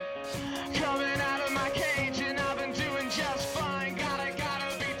Coming out of my cage and I've been doing just fine. Gotta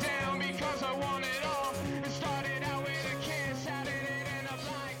be down because I want it all. It started out with a kiss, how did it end up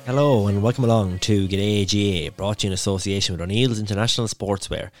like? Hello and welcome along to G'day GA, brought to you in association with O'Neill's International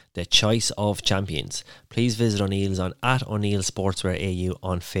Sportswear, the choice of champions. Please visit O'Neill's on @O'Neill Sportswear AU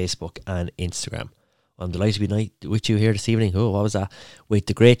on Facebook and Instagram. I'm delighted to be with you here this evening. Oh, what was that? With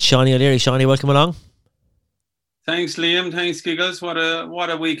the great Seanie O'Leary. Seanie, welcome along. Thanks, Liam. Thanks, Giggles. What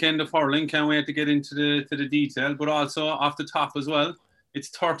a weekend of hurling. Can't wait to get into the detail. But also off the top as well, it's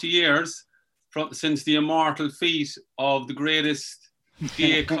 30 years since the immortal feat of the greatest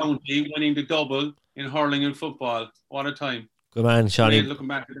GA county winning the double in hurling and football. What a time! Good man, Seanie. Great looking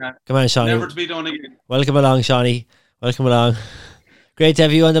back at that. Come on, Seanie. Never to be done again. Welcome along, Seanie. Welcome along. Great to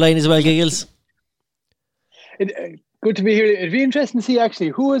have you on the line as well, Giggles. Good to be here. It'd be interesting to see actually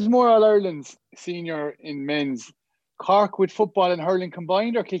who is more All-Ireland's senior in men's, Cork with football and hurling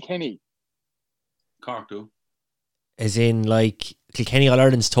combined or Kilkenny? Cork do. As in, like, Kilkenny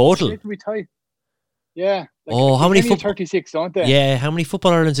All-Ireland's total? It'd be tight. Yeah. How many football? 36, don't they? Yeah, how many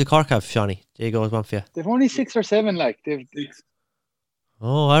football Irelands do Cork have, Seanie? There you go, one for you. They've only 6 or 7, like. They've 6.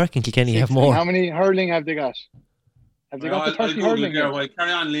 Oh, I reckon Kilkenny 6. have more. And how many hurling have they got? Have they got the 30 Google hurling? it there. Well,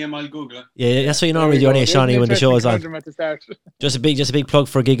 carry on, Liam. I'll Google it. Yeah, that's what you normally do, on Seanie, when the show is on. At the start. Just a big plug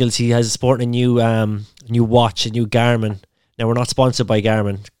for Giggles. He has sporting a new watch, a new Garmin. Now, we're not sponsored by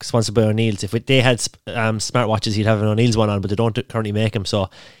Garmin, sponsored by O'Neill's. If they had smartwatches, he'd have an O'Neill's one on, but they don't currently make them. So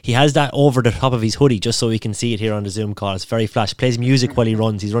he has that over the top of his hoodie just so we can see it here on the Zoom call. It's very flash. Plays music while he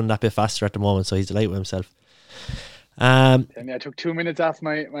runs. He's running that bit faster at the moment, so he's delighted with himself. And I took 2 minutes off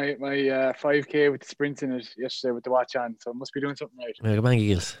my 5K with the sprints in it yesterday with the watch on, so I must be doing something right. Good man,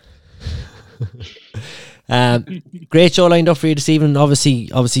 Giggles. Great show lined up for you this evening. Obviously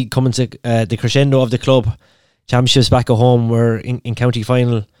coming to the crescendo of the club. Championships back at home. We're in county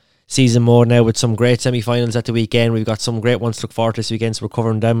final season mode now with some great semi-finals at the weekend. We've got some great ones to look forward to this weekend, so we're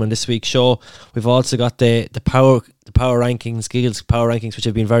covering them on this week's show. We've also got the power rankings, Giggles power rankings, which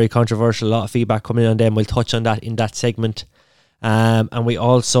have been very controversial. A lot of feedback coming in on them. We'll touch on that in that segment. And we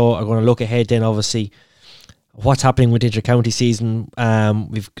also are going to look ahead then, obviously, what's happening with the inter-county season.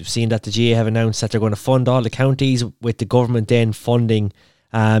 We've seen that the GAA have announced that they're going to fund all the counties, with the government then funding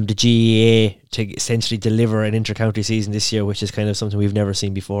the GAA to essentially deliver an inter-county season this year, which is kind of something we've never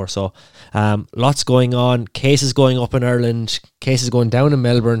seen before. So lots going on, cases going up in Ireland, cases going down in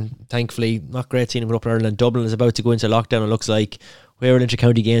Melbourne, thankfully. Not great seeing them up in Ireland. Dublin is about to go into lockdown, it looks like. Where will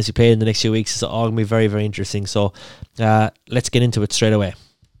inter-county games be played in the next few weeks? It's all going to be very, very interesting. So let's get into it straight away.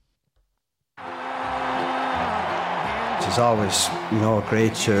 It's always,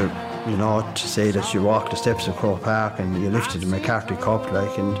 great to say that you walk the steps of Croke Park and you lifted the McCarthy Cup,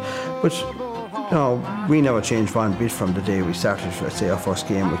 but we never changed one bit from the day we started, let's say, our first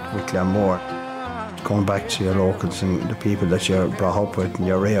game with Glenmore. Going back to your locals and the people that you're brought up with and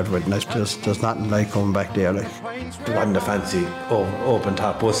you're reared with, and there's nothing like coming back there. It wasn't a fancy open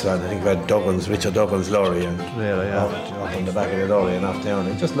top bus run. I think we had Richard Duggan's lorry and up on the back of the lorry and off down.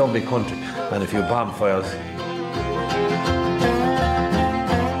 It's just lovely country and a few bonfires.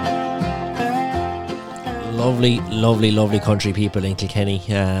 Lovely country people in Kilkenny.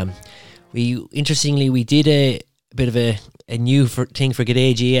 We did a bit of a new thing for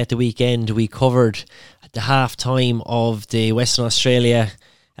G'day GA at the weekend. We covered at the half time of the Western Australia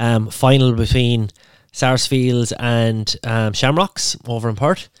final between Sarsfields and Shamrocks over in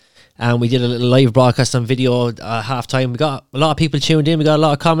Perth. And we did a little live broadcast on video half time. We got a lot of people tuned in. We got a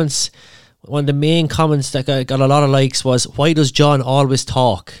lot of comments. One of the main comments that got a lot of likes was, "Why does John always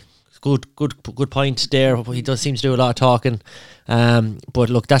talk?" Good point there. He does seem to do a lot of talking,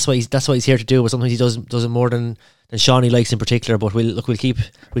 but look, that's what he's here to do. But sometimes he does it more than Seanie likes in particular. But we'll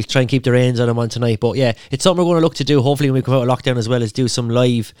try and keep the reins on him on tonight. But yeah, it's something we're going to look to do. Hopefully, when we come out of lockdown as well, is do some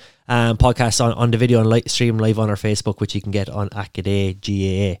live podcasts on the video and stream live on our Facebook, which you can get on G'day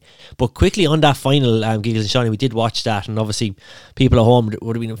GAA. But quickly on that final, Giggles and Seanie, we did watch that, and obviously people at home, there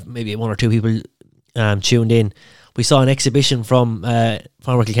would have been maybe 1 or 2 people tuned in. We saw an exhibition from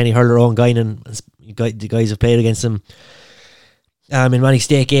former Kilkenny hurler Owen Guinan. The guys have played against him in many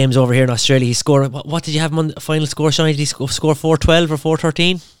state games over here in Australia. He scored, what did you have him on the final score, Seanie? Did he score 4-12 or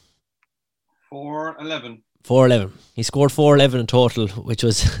 4-13? 4-11. 4-11. He scored 4-11 in total, which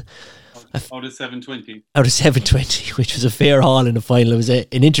was out of 720. Out of 720, which was a fair haul in the final. It was an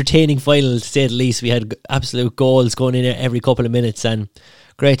entertaining final, to say the least. We had absolute goals going in every couple of minutes, and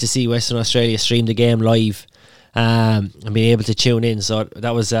great to see Western Australia stream the game live. And being able to tune in, so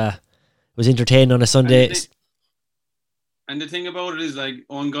that was entertaining on a Sunday. And the thing about it is, like,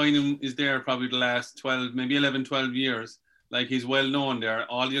 Owen Guinan is there probably the last 12, maybe 11, 12 years, Like, he's well known there.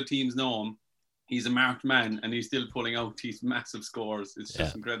 All your teams know him. He's a marked man, and he's still pulling out these massive scores. It's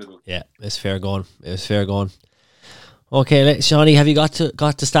just incredible. Yeah, it's fair going. Okay, Shawnee, have you got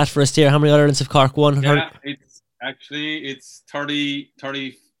the stat for us here? How many Irelands have Cork won? Yeah, it's 30.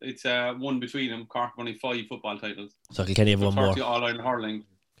 It's one between them. Cork only 5 football titles. So Kilkenny have one more. 30 All-Ireland hurling,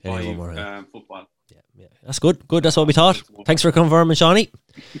 5 football. Yeah, that's good. That's what we thought. Thanks for confirming, Shawnee.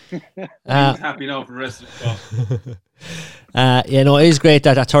 I'm happy now for the rest of the stuff. It is great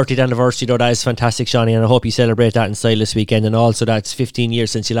that 30th anniversary, though. That is fantastic, Shawnee, and I hope you celebrate that in style this weekend. And also, that's 15 years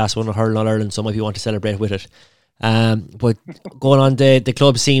since you last won a hurling All Ireland, so maybe you want to celebrate with it. But going on the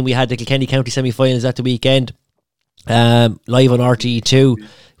club scene, we had the Kilkenny County semi-finals at the weekend, live on RTE2.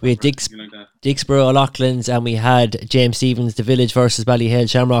 We had Dicksboro O'Loughlin's, and we had James Stephens, the Village versus Ballyhale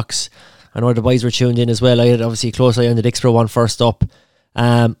Shamrocks. I know the boys were tuned in as well. I had obviously a close eye on the Dicksboro one first up.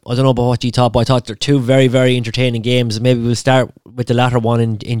 I don't know about what you thought, but I thought they're two very, very entertaining games. Maybe we'll start with the latter one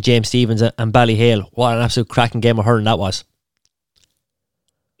in James Stephens and Ballyhale. What an absolute cracking game of hurling that was.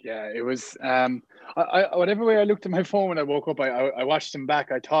 Yeah, it was. Whatever way I looked at my phone when I woke up, I watched them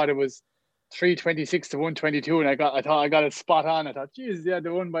back. I thought it was 326 to 122, and I thought I got it spot on. I thought, geez, yeah, they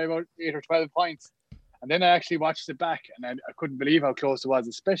won by about 8 or 12 points. And then I actually watched it back, and I couldn't believe how close it was,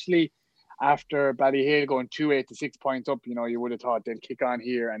 especially after Ballyhale going 2-8 to 6 points up. You know, you would have thought they'd kick on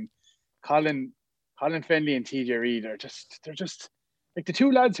here. And Colin Fennelly and TJ Reid they're just like the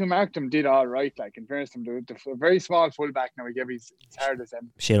two lads who marked them did all right. Like, in fairness to them, a very small fullback now. He gave his hardest.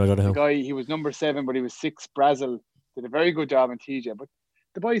 And Shane O'Donoghue. The guy, he was number 7, but he was 6. Brazel did a very good job on TJ. But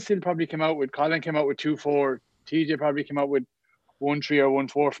the boys still probably came out with, Colin came out with 2-4. TJ probably came out with 1-3 or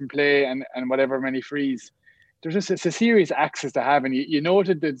 1-4 from play and whatever many frees. It's a serious axis to have, and you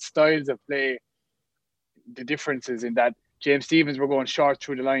noted the styles of play, the differences in that James Stephens were going short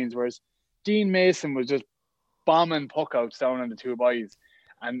through the lines, whereas Dean Mason was just bombing puck outs down on the two boys.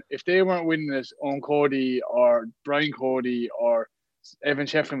 And if they weren't winning it, Owen Cody or Brian Cody or Evan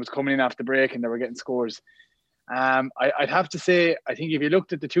Shefflin was coming in off the break and they were getting scores. I'd have to say, I think if you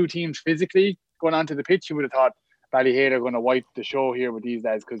looked at the two teams physically going onto the pitch, you would have thought Ballyhale are going to wipe the show here with these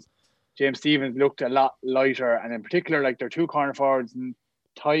lads, because James Stephens looked a lot lighter, and in particular, like their two corner forwards,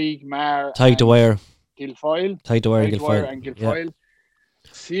 Tadhg Dwyer, Guilfoyle. Tadhg Dwyer and Guilfoyle.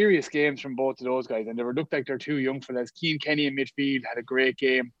 Yeah. Serious games from both of those guys, and they looked like they're two young fellas. Cian Kenny in midfield had a great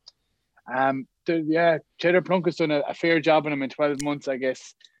game. Cheddar Plunkett's done a fair job on him in 12 months, I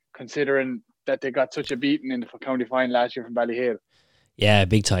guess, considering that they got such a beating in the county final last year from Ballyhale. Yeah,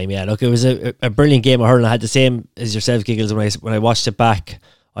 big time. Yeah, look, it was a brilliant game of hurling. I had the same as yourself, Giggles, when I watched it back.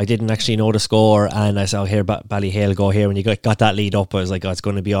 I didn't actually know the score, and I saw here Ballyhale go here when you got that lead up. I was like, oh, it's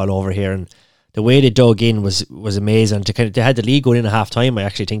going to be all over here. And the way they dug in was amazing. They had the lead going in at half time. I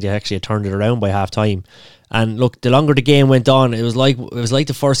actually think they actually had turned it around by half time. And look, the longer the game went on, it was like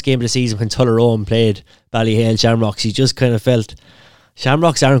the first game of the season when Tullaroan played Ballyhale Shamrocks. You just kind of felt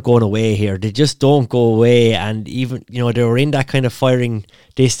Shamrocks aren't going away here. They just don't go away. And even, they were in that kind of firing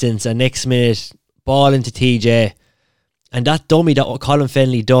distance, and next minute, ball into TJ. And that dummy that Colin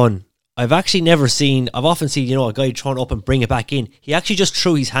Fennelly done, I've often seen, a guy throwing up and bring it back in. He actually just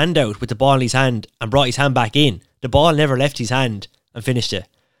threw his hand out with the ball in his hand and brought his hand back in. The ball never left his hand and finished it.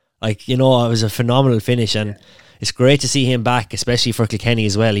 Like, it was a phenomenal finish, and it's great to see him back, especially for Kilkenny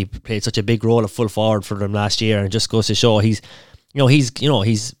as well. He played such a big role of full forward for them last year, and it just goes to show he's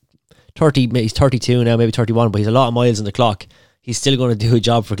 30, he's 32 now, maybe 31, but he's a lot of miles on the clock. He's still going to do a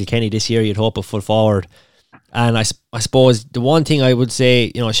job for Kilkenny this year, you'd hope, of full forward. And I suppose the one thing I would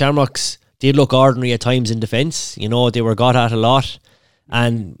say, Shamrocks did look ordinary at times in defence. They were got at a lot.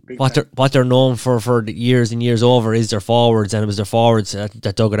 And what they're known for the years and years over is their forwards, and it was their forwards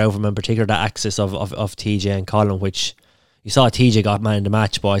that dug it out from, in particular, that axis of TJ and Colin, which you saw TJ got man in the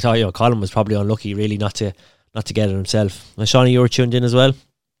match, but I thought Colin was probably unlucky really not to get it himself. Now, Shawnee, you were tuned in as well?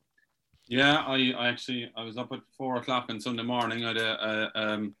 Yeah, I was up at 4:00 on Sunday morning.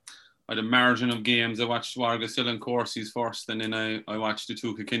 I had a margin of games. I watched Wargastill and Courses first, and then I watched the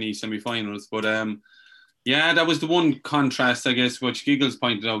two Kilkenny semi-finals. But that was the one contrast, I guess, which Giggles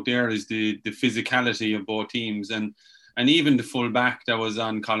pointed out there, is the physicality of both teams, and even the full back that was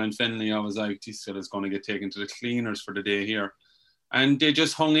on Colin Fennelly. I was like, this is going to get taken to the cleaners for the day here. And they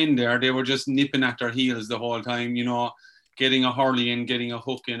just hung in there. They were just nipping at their heels the whole time, getting a hurley in, getting a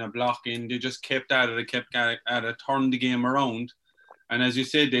hook in, a block in. They just kept at it, turned the game around. And as you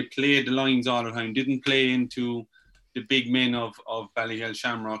said, they played the lines all the time, didn't play into the big men of Ballyhale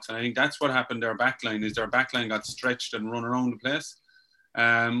Shamrocks. And I think that's what happened. Their backline got stretched and run around the place,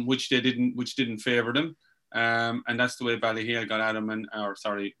 which didn't favour them. And that's the way Ballyhale got at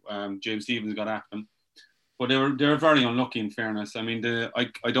them, James Stephens got at them. But they were very unlucky, in fairness. I mean,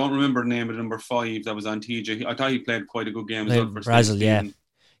 I don't remember the name of the number 5 that was on TJ. I thought he played quite a good game as well for Brazil, Steve yeah. Stephen.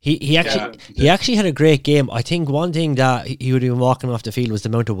 He actually had a great game. I think one thing that he would have been walking off the field was the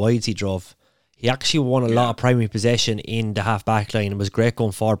amount of wides he drove. He actually won a lot of primary possession in the half back line and was great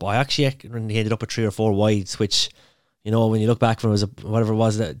going forward. But I actually reckon he ended up with 3 or 4 wides, which, you know, when you look back when it was whatever it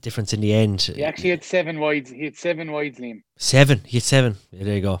was, the difference in the end. He actually had 7 wides. He had 7 wides, Liam. 7. He had 7. Yeah,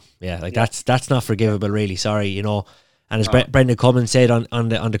 there you go. Yeah, that's not forgivable, really. Sorry, you know. And as Brendan Cummins said on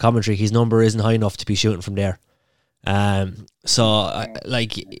the commentary, his number isn't high enough to be shooting from there. I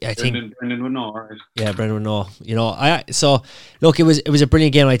think Brendan would know, right? Yeah, Brendan would know. You know, so look, it was a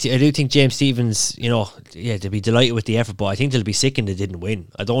brilliant game. I do think James Stephens, you know, they'll be delighted with the effort, but I think they'll be sickened they didn't win.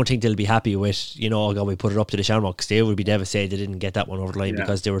 I don't think they'll be happy with, you know, we put it up to the Shamrocks. They would be devastated they didn't get that one over the line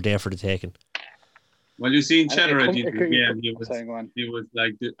because they were there for the taking. Well, you seen Cheddar at the end. He was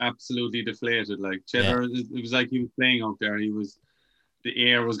like absolutely deflated. Like Cheddar, it was like he was playing out there.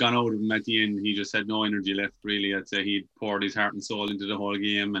 The air was gone out of him at the end. He just had no energy left, really. I'd say he poured his heart and soul into the whole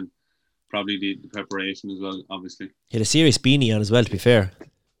game, and probably the preparation as well, obviously. He had a serious beanie on as well, to be fair.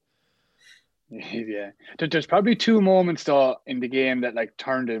 Yeah. There's probably 2 moments, though, in the game that, like,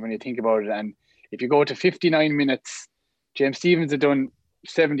 turned it when you think about it. And if you go to 59 minutes, James Stephens had done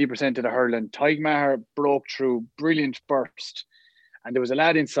 70% of the hurling. Tadhg Maher broke through, brilliant burst. And there was a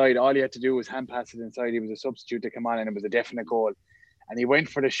lad inside. All he had to do was hand pass it inside. He was a substitute to come on, and it was a definite goal. And he went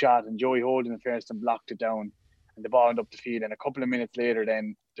for the shot, and Joey Holden, in fairness, blocked it down, and the ball went up the field. And a couple of minutes later,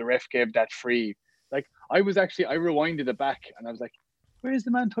 then the ref gave that free. Like, I rewinded it back, and I was like, where's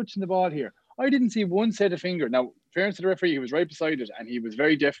the man touching the ball here? I didn't see one set of finger. Now, fairness to the referee, he was right beside it, and he was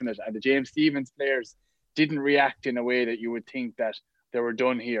very definite. And the James Stephens players didn't react in a way that you would think that they were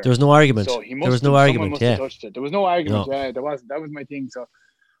done here. There was no argument. So there was no argument. Yeah, touched it. There was no argument. No. Yeah, there was. That was my thing. So.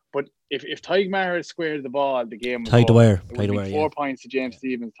 But if Tadhg Maher had squared the ball, the game was Tadhg over. Dwyer. 4 points to James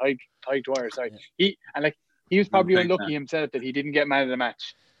Stephens. Tadhg Dwyer, sorry. He was probably unlucky himself that he didn't get man of the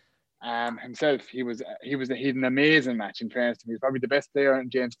match. Himself, he had an amazing match, in fairness to him. He was probably the best player in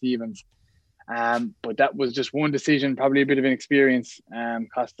James Stephens. But that was just one decision, probably a bit of inexperience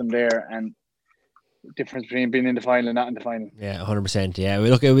cost them there, and difference between being in the final and not in the final. Yeah, 100%. Yeah,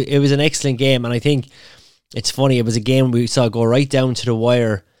 look, it was an excellent game, and I think it's funny. It was a game we saw go right down to the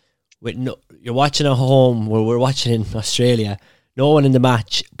wire. You're watching at home, where we're watching in Australia. No one in the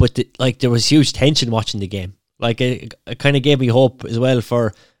match, but there was huge tension watching the game. Like it kind of gave me hope as well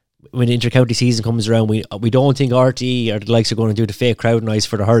for when the inter-county season comes around. We don't think RTE or the likes are going to do the fake crowd noise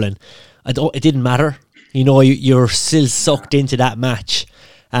for the hurling. It didn't matter. You know, you're still sucked into that match.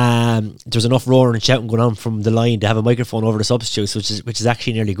 There's enough roaring and shouting going on from the line to have a microphone over the substitutes, which is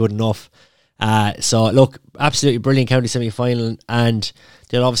actually nearly good enough. So look, absolutely brilliant county semi-final, and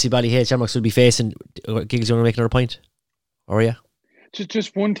then obviously Ballyhale Shamrocks will be facing. Gigs, you want to make another point? Or yeah,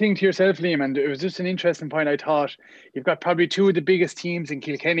 just one thing to yourself, Liam, and it was just an interesting point. I thought you've got probably 2 of the biggest teams in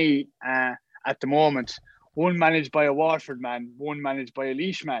Kilkenny at the moment. One managed by a Waterford man, one managed by a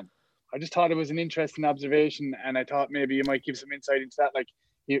Laois man. I just thought it was an interesting observation, and I thought maybe you might give some insight into that. Like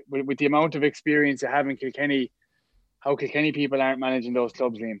with the amount of experience you have in Kilkenny, how Kilkenny people aren't managing those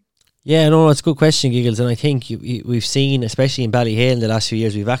clubs, Liam. Yeah, no, it's a good question, Giggles, and I think we've seen, especially in Ballyhale in the last few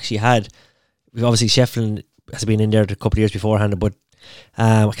years, we've obviously Shefflin has been in there a couple of years beforehand, but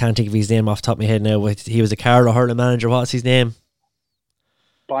I can't think of his name off the top of my head now. He was a Carlow hurling manager. What's his name?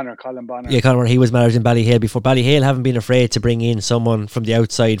 Colin Bonner. Yeah, Colin Bonner. He was managed in Ballyhale before. Ballyhale haven't been afraid to bring in someone from the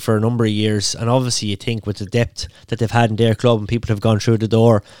outside for a number of years, and obviously you think with the depth that they've had in their club and people have gone through the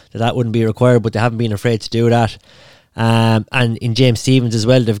door that wouldn't be required, but they haven't been afraid to do that. And in James Stephens as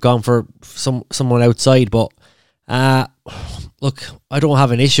well, they've gone for someone outside. But look, I don't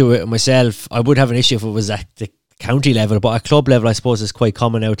have an issue with it myself. I would have an issue if it was at the county level, but at club level, I suppose it's quite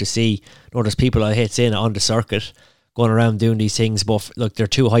common now to see. You know, there's people I hate saying it on the circuit going around doing these things. But look, they're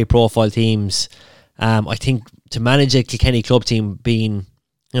 2 high-profile teams. I think to manage a Kilkenny club team, being,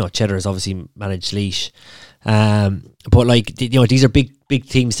 you know, Cheddar has obviously managed Laois, but like, you know, these are big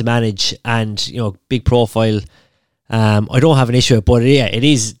teams to manage, and you know, big profile. I don't have an issue with it, but yeah, it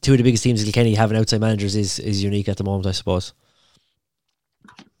is 2 of the biggest teams in Kilkenny. Having outside managers is unique at the moment, I suppose.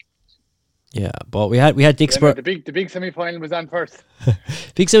 Yeah, but we had Dicksboro. Yeah, the big semi-final was on first.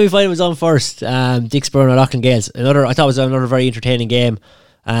 Big semi-final was on first. Dicksboro and Loughlin Gales. I thought it was another very entertaining game.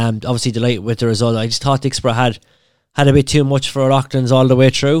 Obviously delighted with the result. I just thought Dicksboro had a bit too much for Loughlin's all the way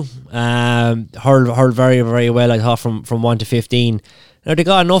through. Hurled very, very well, I thought, from 1 to 15. Now they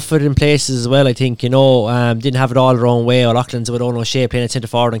got enough of it in places as well, I think, you know. Didn't have it all their own way. Loughlin's with Ono Shea playing at centre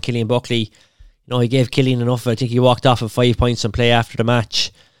forward and Killian Buckley. You know, he gave Killian enough. I think he walked off with 5 points on play after the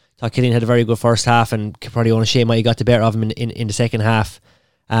match. Thought Killian had a very good first half, and probably only Shea might have got the better of him in the second half.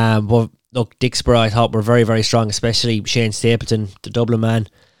 But look, Dicksboro I thought were very, very strong, especially Shane Stapleton, the Dublin man.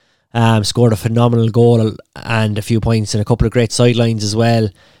 Scored a phenomenal goal and a few points and a couple of great sidelines as well.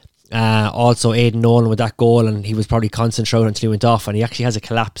 Also Aidan Nolan with that goal, and he was probably constant throughout until he went off, and he actually has a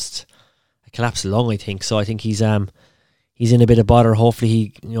collapsed lung, I think. So I think he's in a bit of bother. Hopefully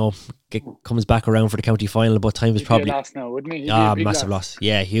he comes back around for the county final, but time is probably loss now, wouldn't he? massive loss.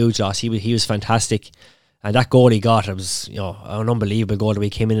 Yeah, huge loss. He was fantastic, and that goal he got, it was an unbelievable goal that we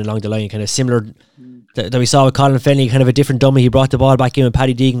came in along the line, kind of similar that we saw with Colin Fennelly, kind of a different dummy. He brought the ball back in, and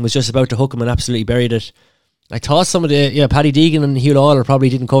Paddy Deegan was just about to hook him and absolutely buried it. I thought some of the Paddy Deegan and Hugh Lawler probably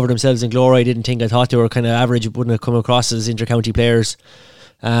didn't cover themselves in glory. I thought they were kind of average, wouldn't have come across as inter-county players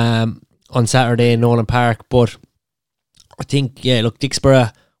on Saturday in Nolan Park. But I think,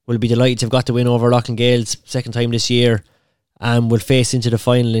 Dicksboro will be delighted to have got the win over Loughlin Gales second time this year, and will face into the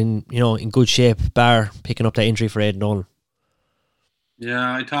final in good shape, bar picking up that injury for Aidan Nolan.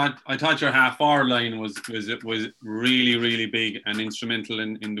 Yeah, I thought your half hour line was really, really big and instrumental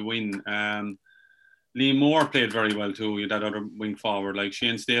in the win. Liam Moore played very well too. That other wing forward, like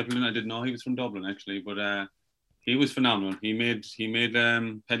Shane Stapleton, I didn't know he was from Dublin actually, but he was phenomenal. He made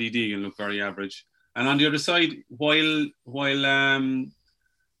Paddy Deegan look very average. And on the other side, while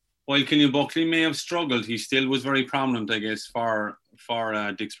Killian Buckley may have struggled, he still was very prominent, I guess, for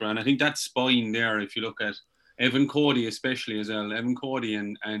Dicksboro. And I think that spine there, if you look at Evan Cody especially as well, Evan Cody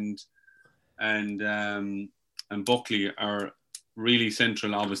and Buckley are really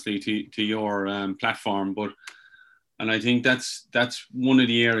central, obviously, to your platform. And I think that's one of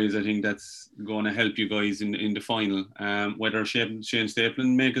the areas I think that's going to help you guys in the final. Whether Shane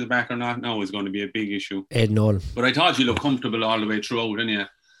Stapleton make it back or not now is going to be a big issue. Ed Nolan. But I thought you looked comfortable all the way throughout, didn't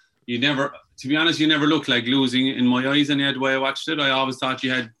you never, to be honest, you never looked like losing in my eyes. And the way I watched it, I always thought you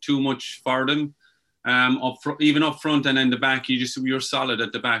had too much for them. Even up front and in the back, you're solid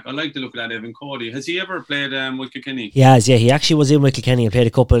at the back. I like to look at that Evan Cody. Has he ever played with Kilkenny? He has, yeah. He actually was in with Kilkenny and played a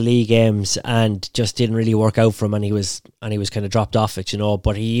couple of league games and just didn't really work out for him, and he was kind of dropped off it,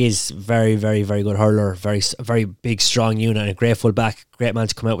 But he is very, very, very good hurler, very big, strong unit, and a great full back, great man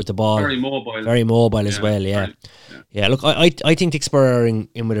to come out with the ball. Very mobile as well. Yeah. Look, I think Dicksboro are in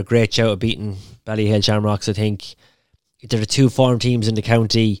with a great shout of beating Ballyhale Shamrocks. I think they're the two form teams in the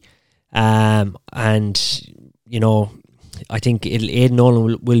county. And I think Aidan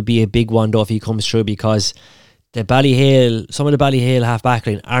Nolan will be a big one though if he comes through, because some of the Ballyhale half back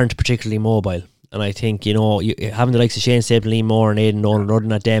line aren't particularly mobile, and I think having the likes of Shane Stapleton, Liam Moore and Aidan Nolan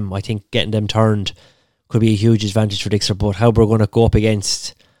running at them, I think getting them turned could be a huge advantage for Dicksboro. But how we're going to go up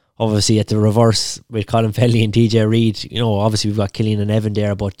against, obviously at the reverse with Colin Fennelly and TJ Reid, obviously we've got Killian and Evan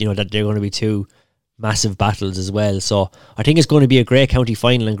there, but that they're going to be two massive battles as well. So I think it's going to be a great county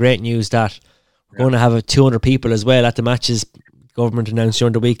final, and great news that we're going to have 200 people as well at the matches. Government announced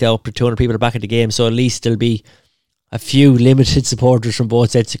during the week that up to 200 people are back at the game, so at least there'll be a few limited supporters from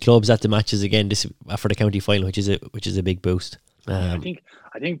both sets of clubs at the matches again this for the county final, which is a big boost. I think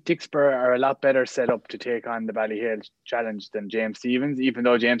Dicksboro are a lot better set up to take on the Ballyhale challenge than James Stephens, even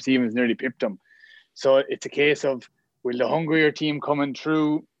though James Stephens nearly pipped them. So it's a case of, will the hungrier team coming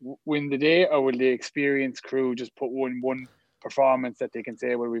through win the day, or will the experienced crew just put one performance that they can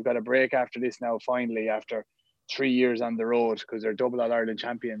say, well, we've got a break after this now, finally, after 3 years on the road, because they're double All-Ireland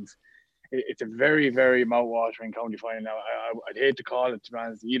champions. It's a very, very mouth-watering county final now. I'd hate to call it, to be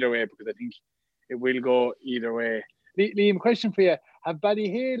honest, either way, because I think it will go either way. Liam, question for you. Have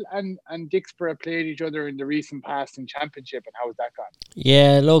Ballyhale and Dicksboro played each other in the recent past in championship, and how has that gone?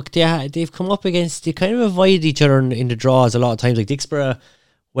 Yeah, look, they've come up against, they kind of avoided each other in the draws a lot of times. Like Dicksboro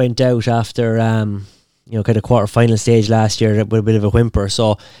went out after kind of quarter-final stage last year with a bit of a whimper.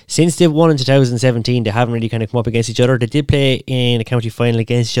 So since they've won in 2017, they haven't really kind of come up against each other. They did play in a county final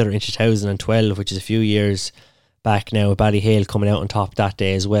against each other in 2012, which is a few years back now, with Ballyhale coming out on top that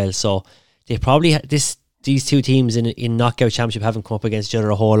day as well. So they probably these two teams in knockout championship haven't come up against each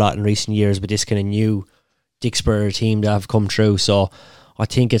other a whole lot in recent years, but this kind of new Dicksboro team that have come through. So I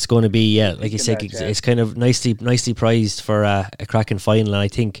think it's going to be, like you said, it's kind of nicely prized for a cracking final. And I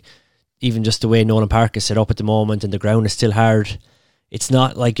think even just the way Nolan Park is set up at the moment, and the ground is still hard. It's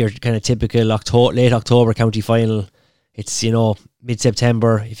not like your kind of typical late October county final. It's,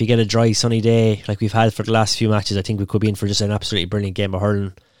 mid-September. If you get a dry, sunny day like we've had for the last few matches, I think we could be in for just an absolutely brilliant game of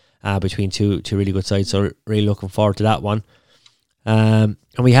hurling between two really good sides. So really looking forward to that one. And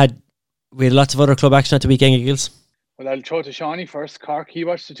we had lots of other club action at the weekend, Eagles. Well, I'll throw to Shawnee first. Cork, he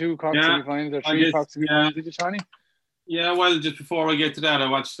watched the two Cork semi-finals, or three Cork semi-finals, did you, Shawnee? Yeah, well, just before I get to that, I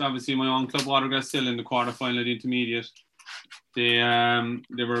watched obviously my own club Watergrass Hill in the quarter-final of the intermediate. They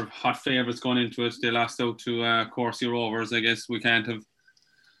were hot favourites going into it. They lost out to Corsi Rovers. I guess we can't have.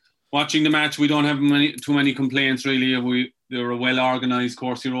 Watching the match, we don't have too many complaints really. They were a well organised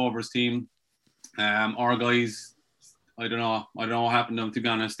Corsi Rovers team. Our guys, I don't know what happened to them, to be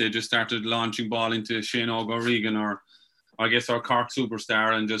honest. They just started launching ball into Shane O'Regan, or I guess our Cork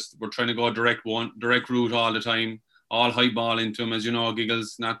superstar, and just were trying to go direct route all the time, all high ball into him. As you know,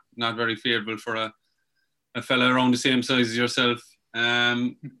 Giggles not very favourable for a fella around the same size as yourself.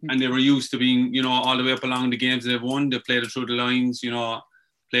 And they were used to being, all the way up along the games they've won. They played it through the lines,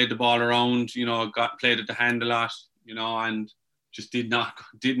 played the ball around, played it to hand a lot, and just did not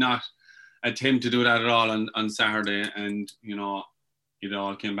attempt to do that at all on Saturday. And, it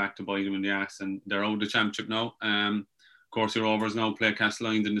all came back to bite them in the ass, and they're out of the championship now. Corsi Rovers now play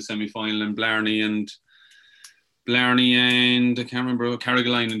Castlelyne in the semi-final, and Blarney and I can't remember,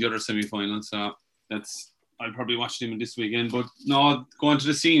 Carrigaline in the other semi-final. So I'll probably watch them this weekend. But no, going to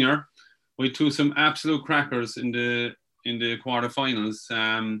the senior, we took some absolute crackers in the quarterfinals.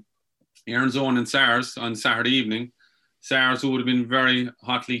 Erin's and SARS on Saturday evening. SARS, who would have been very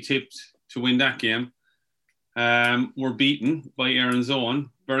hotly tipped to win that game, were beaten by Erin's.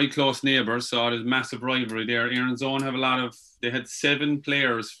 Very close neighbours, so there's massive rivalry there. Erin's they had 7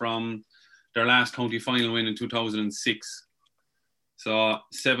 players from their last county final win in 2006. So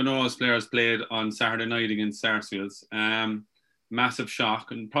 7 of those players played on Saturday night against Sarsfields. Massive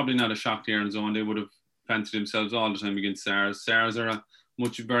shock, and probably not a shock to Erin's. They would have fancied themselves all the time against SARS. SARS are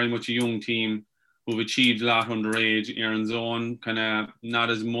very much a young team who've achieved a lot underage. Erin's kind of not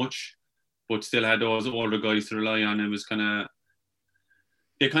as much, but still had those older guys to rely on. It was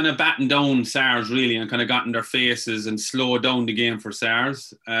they kind of battened down SARS really, and kind of got in their faces and slowed down the game for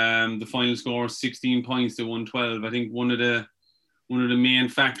SARS. The final score was 16 points to 112. I think one of the main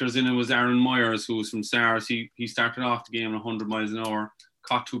factors in it was Aaron Myers, who was from SARS. He started off the game at 100 miles an hour,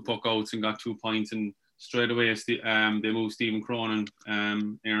 caught 2 puck outs and got 2 points, and straight away they moved Stephen Cronin,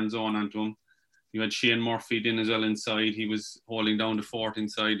 Erin's onto him. You had Shane Murphy in as well inside. He was holding down the fort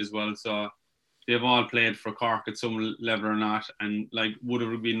inside as well. So they've all played for Cork at some level or not, and would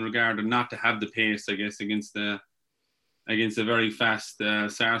have been regarded not to have the pace, I guess, against a very fast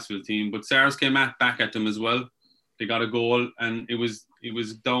Sarsfield team. But SARS came back at them as well. They got a goal, and it was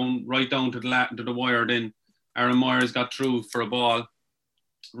right down to the wire. Then Aaron Myers got through for a ball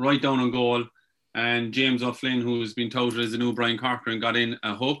right down on goal, and James O'Flynn, who's been touted as the new Brian Corcoran, got in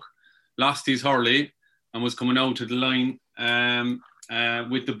a hook, lost his hurley, and was coming out to the line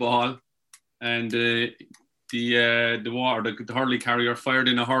with the ball, and the hurley carrier fired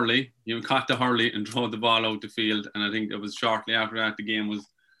in a hurley. He caught the hurley and drove the ball out the field, and I think it was shortly after that the game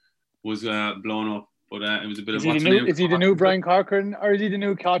was blown up. But it was a bit is he the new Brian Corcoran, or is he the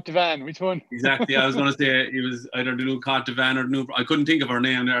new Cot Devan? Which one? Exactly. I was going to say he was either the new Cot Devan or the new. I couldn't think of her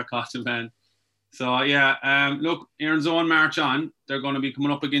name there, Cot Devan. So yeah, look, Erin's march on. They're going to be coming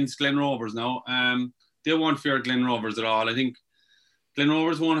up against Glen Rovers now. They won't fear Glen Rovers at all. I think Glen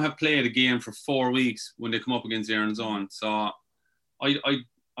Rovers won't have played a game for 4 weeks when they come up against Erin's. So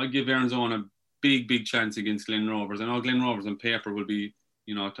I give Erin's a big chance against Glen Rovers. I know Glen Rovers on paper will be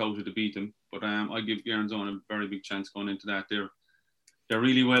touted to beat them, but I give Erin's a very big chance going into that. They're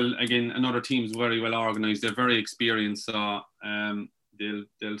really well. Again, another team's very well organised. They're very experienced. So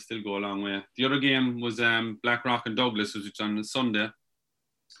they'll still go a long way. The other game was Blackrock and Douglas, which was on Sunday.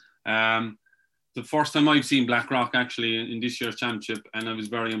 The first time I've seen Blackrock actually in this year's championship, and I was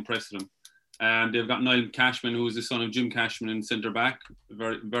very impressed with them. They've got Niall Cashman, who is the son of Jim Cashman, in centre back.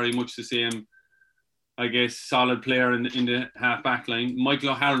 Very, very much the same, I guess, solid player in the half back line.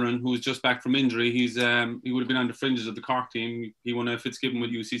 Michael O'Halloran, who is just back from injury, he would have been on the fringes of the Cork team. He won a Fitzgibbon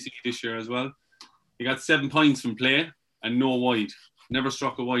with UCC this year as well. He got 7 points from play and no wide. Never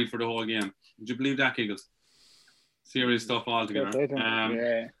struck a wide for the whole game. Would you believe that, Giggles? Serious stuff altogether.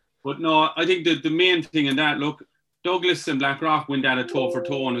 Yeah. But no, I think the main thing in that, look, Douglas and Blackrock went at it toe for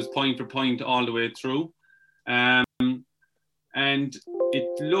toe and was point for point all the way through. And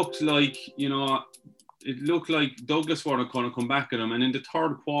it looked like, Douglas were going to come back at them. And in the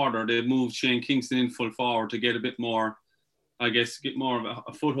third quarter, they moved Shane Kingston in full forward to get a bit more, I guess, get more of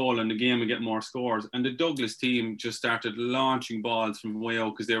a foothold in the game and get more scores. And the Douglas team just started launching balls from way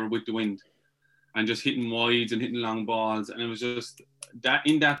out because they were with the wind and just hitting wides and hitting long balls. And it was just that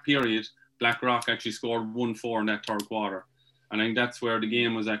in that period, Blackrock actually scored 1-4 in that third quarter. And I think that's where the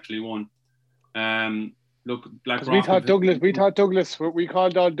game was actually won. Look, Blackrock. We thought Douglas, we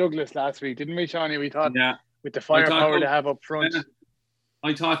called out Douglas last week, didn't we, Shawnee? We thought with the firepower they have up front.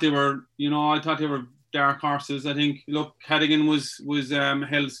 I thought they were, dark horses. I think, look, Cadigan was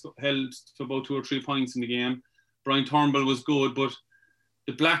held to about 2 or 3 points in the game. Brian Turnbull was good, but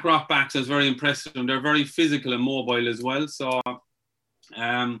the Blackrock backs is very impressive, and they're very physical and mobile as well. So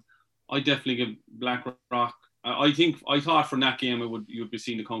I definitely give Blackrock. I thought from that game you'd be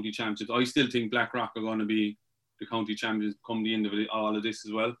seeing the county championships. I still think Blackrock are going to be the county champions come the end of all of this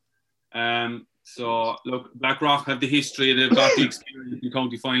as well. So look, Blackrock have the history. They've got the experience in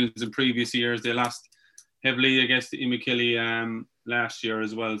county finals in previous years. They lost heavily against Imekilly last year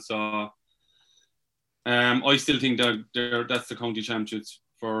as well. So I still think that that's the county championships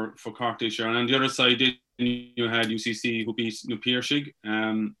for Cork this year. And on the other side, you had UCC who beat New Piershig.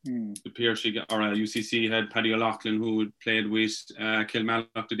 The Piershig or UCC had Paddy O'Loughlin who had played with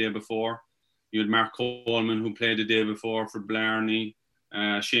Kilmallock the day before. You had Mark Coleman who played the day before for Blarney.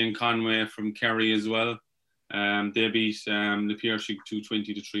 Shane Conway from Kerry as well. They beat the Piershig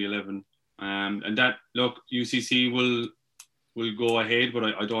 220 to 311. And that, look, UCC will go ahead, but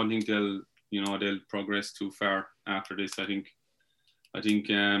I don't think they'll progress too far after this. I think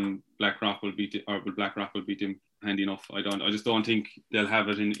Blackrock will beat them handy enough. I just don't think they'll have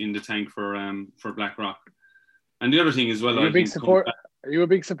it in the tank for Blackrock. And the other thing as well, are you a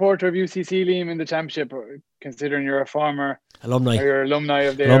big supporter of UCC, Liam, in the championship, considering you're a former alumni? Or you're alumni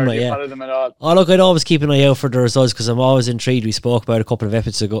of there. Do you follow them at all? Oh, look, I'd always keep an eye out for the results because I'm always intrigued. We spoke about a couple of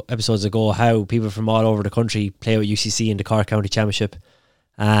episodes ago how people from all over the country play with UCC in the Cork County Championship.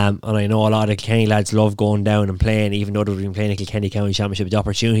 And I know a lot of the Kilkenny lads love going down and playing, even though they've been playing the Kilkenny County Championship. The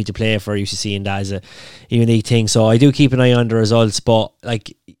opportunity to play for UCC and that is a unique thing. So I do keep an eye on the results, but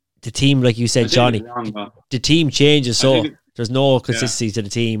like the team, like you said, Johnny, the team changes. So there's no consistency to the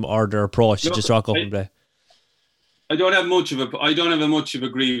team or their approach to just rock up and play. I don't have much of a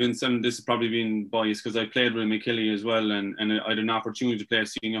grievance, and this has probably been biased because I played with McKilly as well, and I had an opportunity to play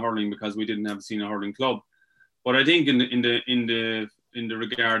senior hurling because we didn't have a senior hurling club. But I think in the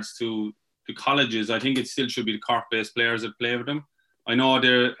regards to the colleges, I think it still should be the Cork-based players that play with them. I know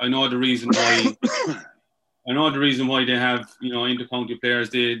the reason why. I know the reason why they have, inter-county players.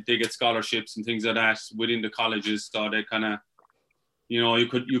 They get scholarships and things like that within the colleges, so they kind of, you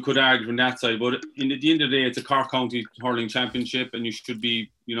could argue from that side. But at the end of the day, it's a Cork County hurling championship, and you should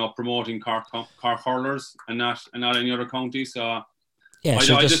be, promoting Cork hurlers and not any other county. So. Yeah, I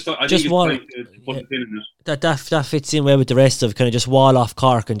think it's right to put the pin in it. That fits in well with the rest of kind of just wall off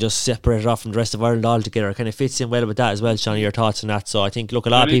Cork and just separate it off from the rest of Ireland altogether. It kind of fits in well with that as well, Johnny. Your thoughts on that? So I think, look,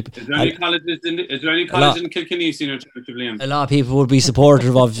 a lot of people. Is there any colleges in Kilkenny senior championship, Liam? A lot of people would be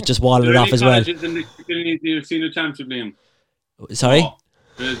supportive of just walling it off as well. Colleges in the Kilkenny senior championship, Liam? Sorry.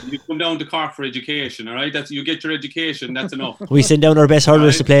 You come down to Cork for education, all right? You get your education. That's enough. We send down our best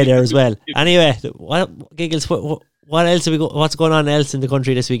hurlers to play there as well. Anyway, Giggles? What else have we what's going on else in the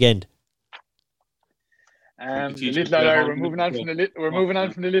country this weekend? The Little All Ireland. We're moving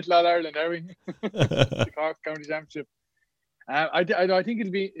on from the Little All Ireland, are we? The Cork County Championship. I think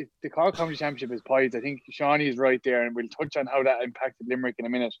it'll be the Cork County Championship is poised. I think Shawnee is right there, and we'll touch on how that impacted Limerick in a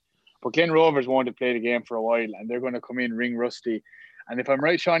minute. But Glen Rovers won't have played a game for a while, and they're going to come in ring rusty. And if I'm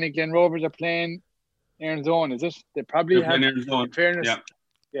right, Shawnee, Glen Rovers are playing Erin's Own, is it? They probably have, in fairness,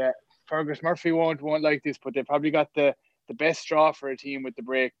 yeah. Fergus Murphy won't like this, but they probably got the best straw for a team with the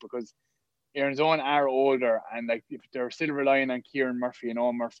break because Erin's Own are older, and like if they're still relying on Kieran Murphy and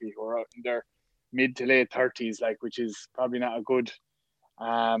Owen Murphy, who are in their mid to late 30s, like, which is probably not a good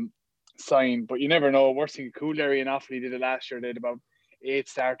sign. But you never know. Worse thing, Coolderry and Offaly did it last year. They had about 8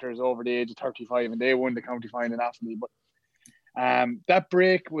 starters over the age of 35, and they won the county final in Offaly. But that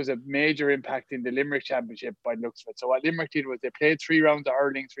break was a major impact in the Limerick Championship by the looks of it. So what Limerick did was they played 3 rounds of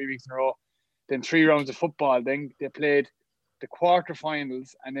hurling 3 weeks in a row, then 3 rounds of football, then they played the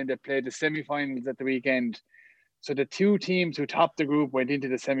quarterfinals, and then they played the semi-finals at the weekend. So the 2 teams who topped the group went into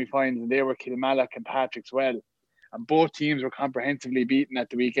the semi-finals, and they were Kilmallock and Patrickswell. And both teams were comprehensively beaten at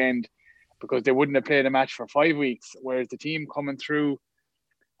the weekend because they wouldn't have played a match for 5 weeks, whereas the team coming through,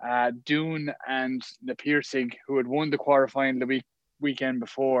 Doon and the Piercing, who had won the quarterfinal the weekend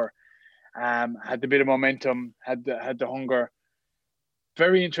before, had a bit of momentum, had the hunger.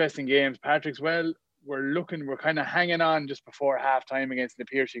 Very interesting games. Patrickswell were kind of hanging on just before half time against the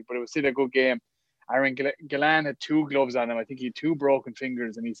Piercing, but it was still a good game. Aaron Gillan had 2 gloves on him. I think he had 2 broken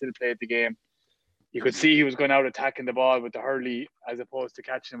fingers, and he still played the game. You could see he was going out attacking the ball with the hurley as opposed to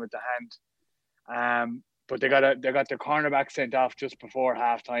catching him with the hand. But they got their cornerback sent off just before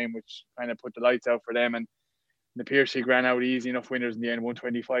half time, which kind of put the lights out for them. And the Piercing ran out easy enough winners in the end,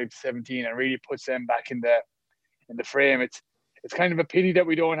 125-17, and really puts them back in the frame. It's kind of a pity that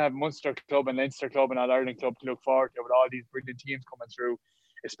we don't have Munster Club and Leinster Club and All Ireland Club to look forward to with all these brilliant teams coming through,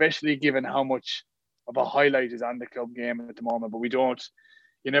 especially given how much of a highlight is on the club game at the moment. But we don't.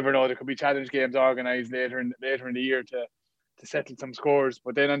 you never know. There could be challenge games organised later in the year to settle some scores.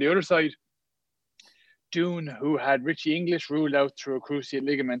 But then on the other side, Doon, who had Richie English ruled out through a cruciate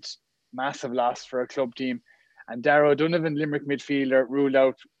ligament, massive loss for a club team, and Darrow Donovan, Limerick midfielder, ruled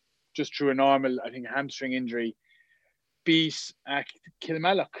out just through a normal, I think, hamstring injury, beat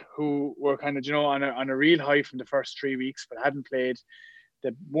Kilmallock, who were kind of, on a real high from the first 3 weeks, but hadn't played.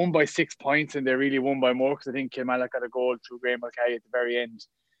 They won by 6 points, and they really won by more because I think Kilmallock got a goal through Graham Mulcahy at the very end.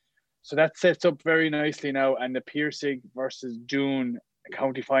 So that sets up very nicely now. And the Piercing versus Doon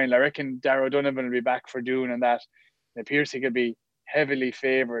county final, I reckon Darrow Donovan will be back for Doon, and that the Piercing will be heavily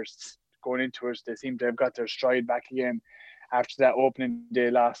favourites going into it. They seem to have got their stride back again after that opening day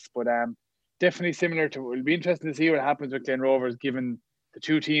loss. But definitely similar to, it'll be interesting to see what happens with Glen Rovers, given the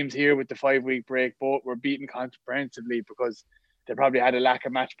two teams here with the 5-week break both were beaten comprehensively because they probably had a lack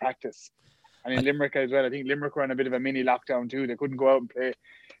of match practice. And in Limerick as well, I think Limerick were on a bit of a mini lockdown too. They couldn't go out and play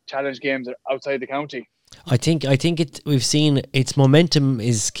challenge games outside the county. I think we've seen its momentum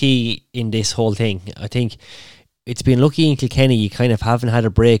is key in this whole thing. I think it's been lucky in Kilkenny you kind of haven't had a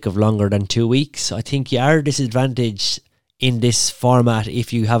break of longer than 2 weeks. I think you are disadvantaged in this format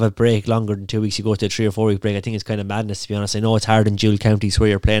if you have a break longer than 2 weeks. You go to a 3 or 4 week break. I think it's kind of madness, to be honest. I know it's hard in dual counties where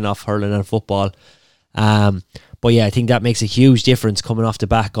you're playing off hurling and football. But yeah, I think that makes a huge difference coming off the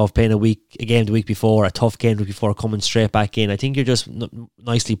back of playing a game the week before, a tough game the week before, coming straight back in. I think you're just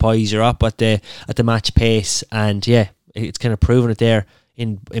nicely poised. You're up at the match pace, and yeah, it's kind of proven it there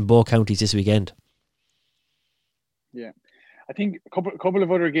in both counties this weekend. Yeah, I think a couple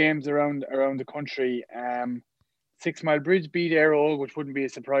of other games around the country. 6 Mile Bridge beat Éire Óg, which wouldn't be a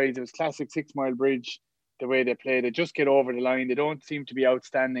surprise. It was classic 6 Mile Bridge. The way they play, they just get over the line. They don't seem to be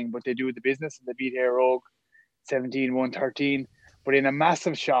outstanding, but they do the business, and they beat Éire Óg 17-1-13. But in a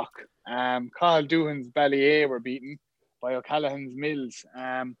massive shock, Carl Doohan's Ballyea were beaten by O'Callaghan's Mills.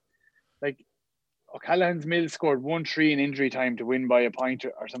 O'Callaghan's Mills scored 1-3 in injury time to win by a point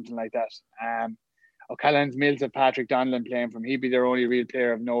or something like that. O'Callaghan's Mills had Patrick Donlan playing from. He'd be their only real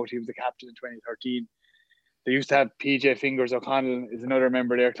player of note. He was the captain in 2013. They used to have PJ Fingers O'Connell is another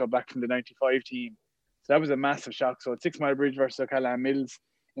member of their club back from the 95 team. So that was a massive shock. So it's 6 Mile Bridge versus O'Callaghan Mills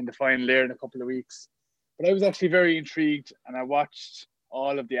in the final there in a couple of weeks. But I was actually very intrigued, and I watched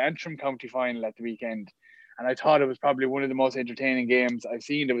all of the Antrim County final at the weekend, and I thought it was probably one of the most entertaining games I've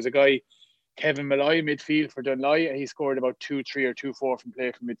seen. There was a guy, Kevin Malloy, midfield for Dunloy, and he scored about 2-3 or 2-4 from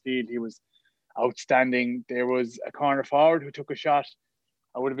play from midfield. He was outstanding. There was a corner forward who took a shot.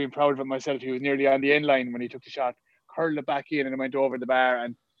 I would have been proud of it myself. He was nearly on the end line when he took the shot, curled it back in, and it went over the bar.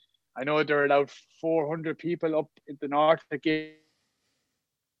 And I know there are allowed 400 people up in the north again.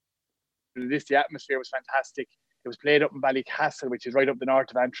 The atmosphere was fantastic. It was played up in Ballycastle, which is right up the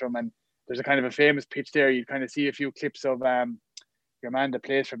north of Antrim, and there's a kind of a famous pitch there. You kind of see a few clips of your man that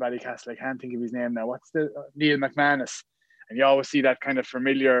plays for Ballycastle. I can't think of his name now. What's the Neil McManus? And you always see that kind of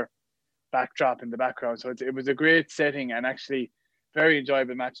familiar backdrop in the background. So it was a great setting and actually very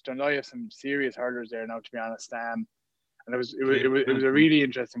enjoyable match. Dunloy have some serious hurlers there now, to be honest. And it was a really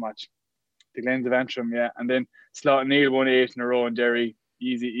interesting match. The Glens of Antrim, yeah, and then Slot Neil won 8 in a row, and Derry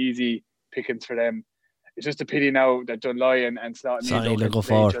easy pickings for them. It's just a pity now that Dunloy and Slot Neil don't go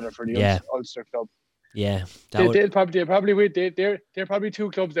forward each other for the Ulster club. Yeah, they're probably two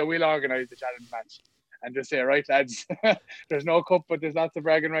clubs that will organise the challenge match and just say, right, lads, there's no cup, but there's lots of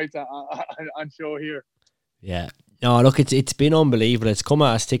bragging rights on show here. Yeah, no, look, it's been unbelievable. It's come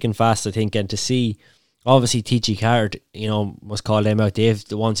at us thick and fast, I think, and to see. Obviously, TG Card, must call them out. They've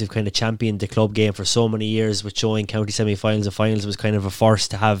the ones who've kind of championed the club game for so many years, with showing county semi-finals and finals. Was kind of a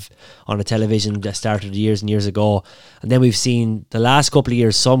first to have on a television that started years and years ago. And then we've seen the last couple of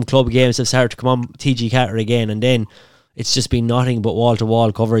years, some club games have started to come on TG Card again, and then it's just been nothing but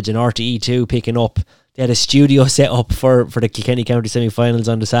wall-to-wall coverage, and RTE too picking up. They had a studio set up for the Kilkenny County semi-finals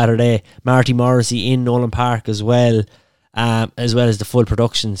on the Saturday. Marty Morrissey in Nolan Park as well as the full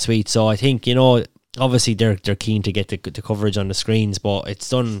production suite. So I think, obviously they're keen to get the coverage on the screens, but it's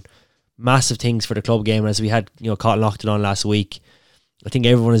done massive things for the club game. As we had Cotton Lockton on last week, I think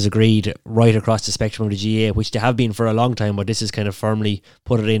everyone has agreed right across the spectrum of the GA, which they have been for a long time, but this has kind of firmly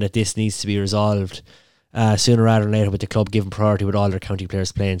put it in that this needs to be resolved sooner rather than later, with the club giving priority with all their county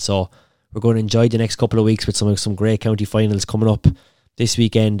players playing. So we're going to enjoy the next couple of weeks with some great county finals coming up this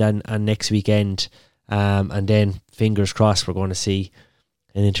weekend and next weekend, and then fingers crossed we're going to see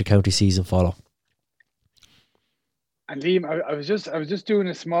an inter-county season follow. And Liam, I was just doing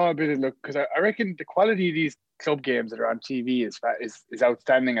a small bit of look, because I reckon the quality of these club games that are on TV is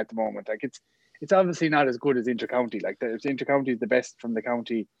outstanding at the moment. Like it's obviously not as good as inter-county. Like the inter-county is the best from the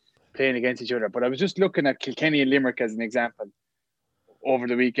county playing against each other. But I was just looking at Kilkenny and Limerick as an example. over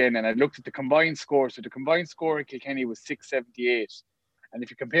the weekend, and I looked at the combined score. So the combined score in Kilkenny was 678. And if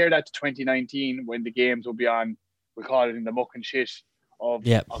you compare that to 2019, when the games will be on, we call it in the muck and shit of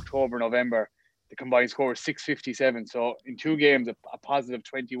October, November, the combined score was 657. So in 2 games, a positive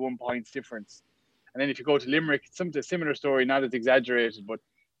 21 points difference. And then if you go to Limerick, it's a similar story, not as exaggerated, but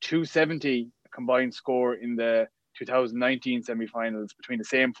 270 combined score in the 2019 semi-finals between the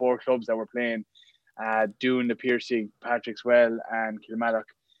same 4 clubs that were playing, Doon, the Piercy, Patrick's Well, and Kilmallock.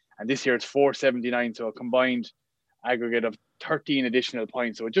 And this year it's 479, so a combined aggregate of 13 additional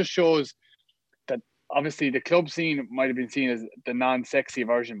points. So it just shows that obviously the club scene might have been seen as the non-sexy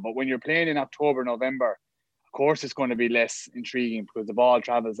version, but when you're playing in October, November, of course it's going to be less intriguing because the ball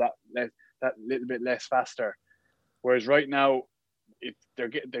travels that little bit less faster. Whereas right now,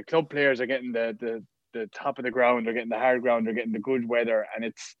 the club players are getting the top of the ground, they're getting the hard ground, they're getting the good weather, and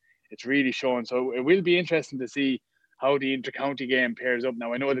it's really showing. So it will be interesting to see how the inter-county game pairs up.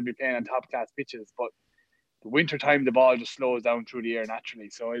 Now I know they'll be playing on top class pitches, but the winter time the ball just slows down through the air naturally.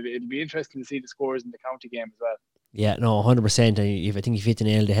 So it'll be interesting to see the scores in the county game as well. Yeah, no, 100%. I think you've hit the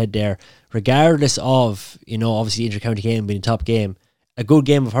nail on the head there. Regardless of, obviously the inter-county game being a top game, a good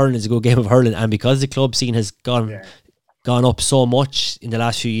game of hurling is a good game of hurling, and because the club scene has gone up so much in the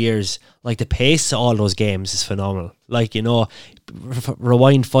last few years, like the pace of all those games is phenomenal. Like,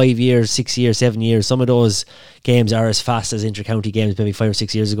 rewind 5 years, 6 years, 7 years, some of those games are as fast as inter-county games maybe 5 or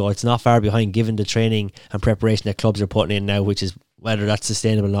 6 years ago. It's not far behind given the training and preparation that clubs are putting in now, which is whether that's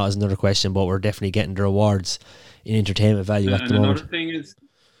sustainable or not is another question, but we're definitely getting the rewards in entertainment value at the moment. Another thing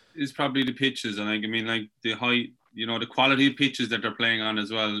is probably the pitches, and the high, the quality of pitches that they're playing on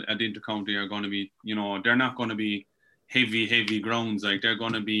as well at inter-county are going to be, they're not going to be heavy grounds. Like, they're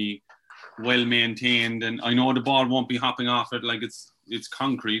going to be well maintained, and I know the ball won't be hopping off it like it's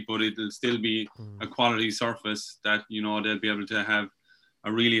concrete, but it'll still be a quality surface that they'll be able to have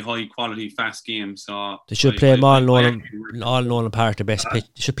a really high quality fast game. So they should play Mall Nolan Park the best pitch.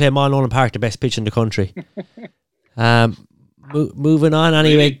 They should play Mall Nolan Park the best pitch in the country. Moving on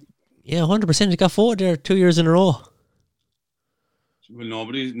anyway. Yeah, 100%. They got 4 there 2 years in a row. Well,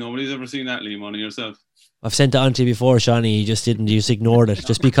 nobody's ever seen that, Liam, on yourself. I've sent it on to you before, Shawnee. You just ignored it.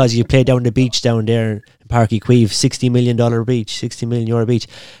 Just because you played down the beach down there in Park Equeve, $60 million beach, €60 million beach.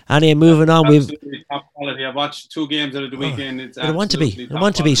 Anyway, moving on. We've top quality. I've watched 2 games out of the weekend. It's I want to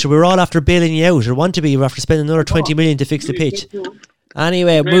be. So we're all after bailing you out. I want to be. We're after spending another $20 million to fix the pitch.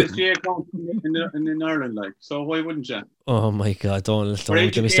 Anyway, greatest GA account in Ireland, like, so why wouldn't you? Oh my God! Don't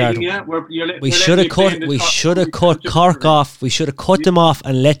get me started. We should have cut Cork off. We should have cut them off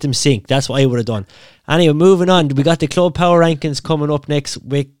and let them sink. That's what I would have done. Anyway, moving on. We got the club power rankings coming up next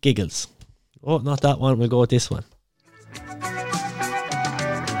with Giggles. Oh, not that one. We'll go with this one.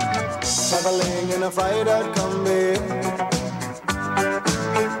 Traveling in a Friday combi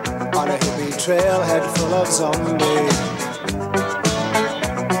on a hippie trailhead full of zombies.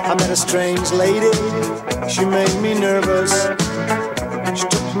 I met a strange lady, she made me nervous. She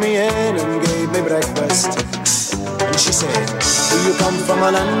took me in and gave me breakfast. And she said, do you come from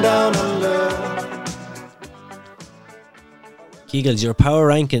a land down under? Giggles, your power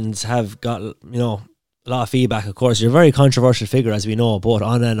rankings have got, a lot of feedback, of course. You're a very controversial figure, as we know, both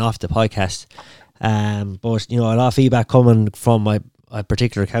on and off the podcast. But, a lot of feedback coming from a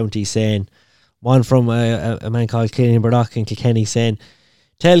particular county saying, one from a man called Killian Burdock in Kilkenny saying,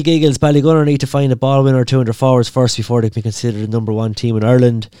 tell Giggles Ballygunner need to find a ball winner or 200 forwards first before they can be considered the number 1 team in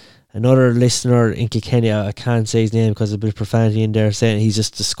Ireland. Another listener in Kilkenny, I can't say his name because there's a bit of profanity in there, saying he's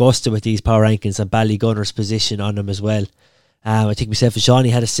just disgusted with these power rankings and Ballygunner's position on them as well. I think myself and Shawnee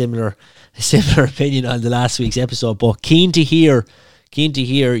had a similar opinion on the last week's episode, but keen to hear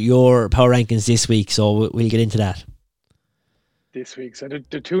your power rankings this week, so we'll get into that. This week, so the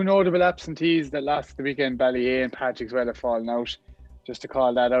 2 notable absentees that last the weekend, Ballyea and Patrick's Well, have fallen out. Just to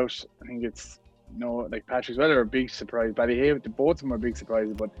call that out, I think it's Patrick's Well are a big surprise. Ballyea, both of them are big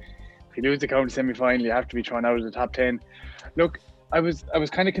surprises, but if you lose the county semi-final, you have to be thrown out of the top 10. Look, I was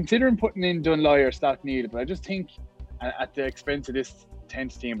kind of considering putting in Dunloy or Stockneal, but I just think at the expense of this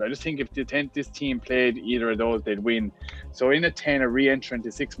 10th team, but I just think if this team played either of those, they'd win. So in a 10, a re-entrant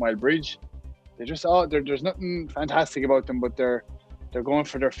to 6 Mile Bridge, there's nothing fantastic about them, but they're going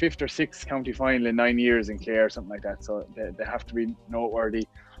for their 5th or 6th county final in 9 years in Clare or something like that. So they have to be noteworthy.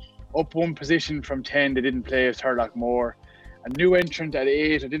 Up 1 position from 10, they didn't play as Turlock Moore. A new entrant at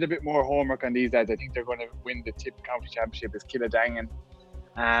 8. I did a bit more homework on these lads. I think they're going to win the Tip County Championship is Killadangan.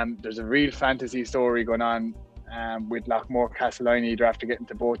 There's a real fantasy story going on with Lochmore Castleiney. They're after getting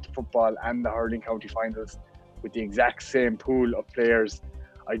to both the football and the hurling county finals with the exact same pool of players.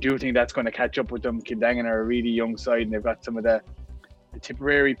 I do think that's going to catch up with them. Killadangan are a really young side, and they've got some of the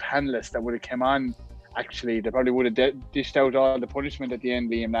Tipperary panelists that would have come on. Actually, they probably would have dished out all the punishment at the end,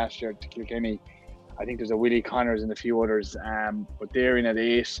 Liam, last year to Kilkenny. I think there's a Willie Connors and a few others, but they're in at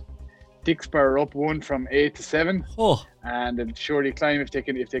 8. Dicksboro are up 1 from 8 to 7, and they'll surely climb if they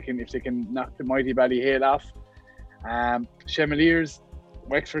can knock the mighty Ballyhale off. Chemaliers,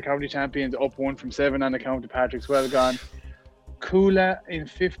 Wexford County champions, up 1 from 7 on account of Patrick's well gone. Coola in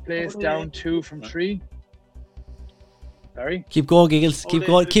 5th place, down 2 from 3. Sorry? Keep going, Giggles. Keep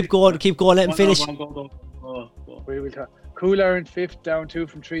going. Let him finish. Coola are in 5th, down 2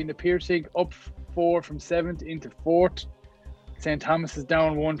 from 3. And the Piercing up 4 from 7th into 4th. St. Thomas is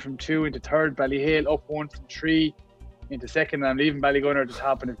down 1 from 2 into 3rd. Ballyhale up 1 from 3 into 2nd. And I'm leaving Ballygunner at the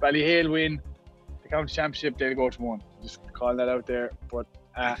top. And if Ballyhale win the county championship, they'll go to 1. Just call that out there. But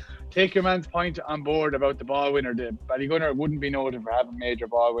take your man's point on board about the ball winner. The Ballygunner wouldn't be noted for having major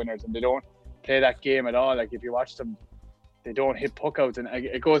ball winners, and they don't play that game at all. Like, if you watch them, they don't hit puck outs. And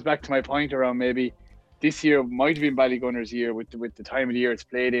it goes back to my point around maybe this year might have been Ballygunner's year with the time of the year it's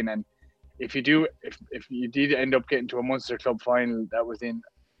played in. And if you did end up getting to a Munster Club final that was in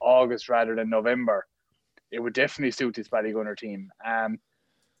August rather than November, it would definitely suit this Ballygunner team.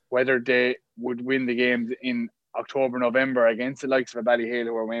 Whether they would win the games in October, November against the likes of a Ballyhale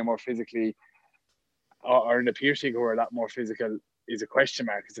who are way more physically, or in the Piercing who are a lot more physical, is a question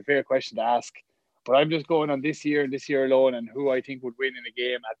mark. It's a fair question to ask. But I'm just going on this year and this year alone and who I think would win in a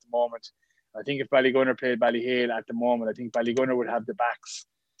game at the moment. I think if Ballygunner played Ballyhale at the moment, I think Ballygunner would have the backs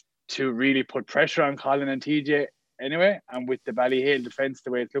to really put pressure on Colin and TJ anyway. And with the Ballyhale defence, the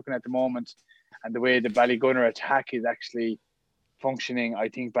way it's looking at the moment and the way the Ballygunner attack is actually functioning, I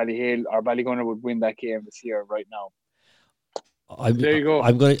think Ballyhale or Ballygunner would win that game this year right now. There you go.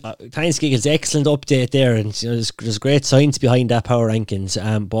 I'm going. Thanks, Giggles. Excellent update there, and there's great science behind that power rankings.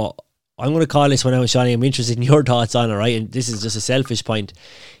 But I'm going to call this one out, Shani. I'm interested in your thoughts on it, right? And this is just a selfish point.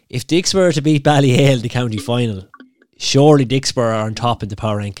 If Dix were to beat Ballyhale in the county final, surely Dixborough are on top in the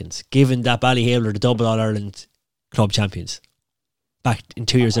power rankings, given that Ballyhale are the double All-Ireland club champions back in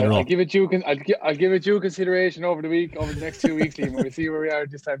 2 years in a row. I'll give it due consideration over the next 2 weeks, Liam. We'll see where we are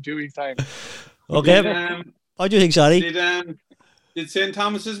this time, 2 weeks' time. Okay. What do you think, Shani? Did St.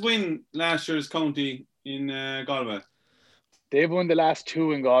 Thomas's win last year's county in Galway? They've won the last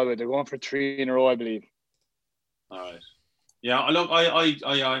 2 in Galway. They're going for 3 in a row, I believe. All right. Yeah, look, I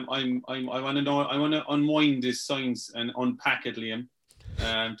want to know. I want to unwind this science and unpack it, Liam,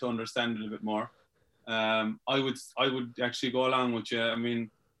 to understand it a little bit more. I would actually go along with you. I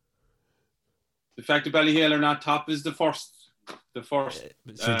mean, the fact that Ballyhale are not top is the first.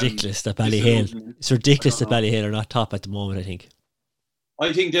 It's ridiculous that Ballyhale. It's ridiculous that Ballyhale are not top at the moment, I think.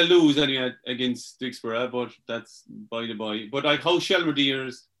 I think they'll lose anyway against Dixborough, but that's by the by. But like how Shelmer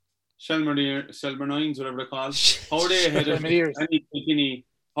Nines, whatever they're called, how are they ahead of any Kilkenny?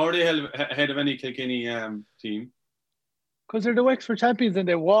 How are they ahead of any Kilkenny team? Because they're the Wexford champions and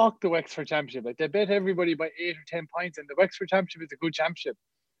they walk the Wexford Championship. Like, they bet everybody by 8 or 10 points, and the Wexford Championship is a good championship.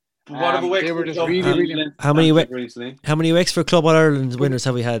 What about Wexford? They were just really how many Wexford Club All-Ireland winners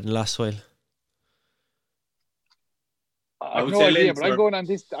have we had in the last while? I have no idea, but I'm going on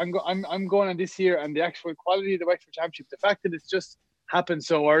this. I'm going on this year, and the actual quality of the Wexford Championship. The fact that it's just happened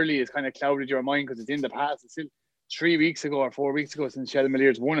so early has kind of clouded your mind because it's in the past. It's still 3 weeks ago or 4 weeks ago since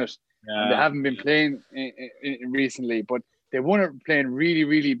Shelmaliers won it. Yeah. And they haven't been playing recently, but they won it playing really,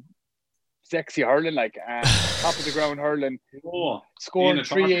 really sexy hurling, like top of the ground hurling, scoring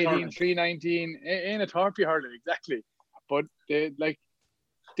 318, 319 in a Torpy hurling, exactly. But they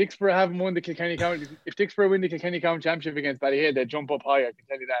Dixborough haven't won the Kilkenny County. If Dixborough win the Kilkenny County Championship against Ballyhale, they'd jump up high, I can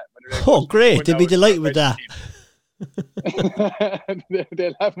tell you that. Oh, great. They'd be delighted with that.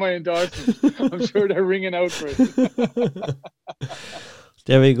 They'll have my endorsement. I'm sure they're ringing out for it.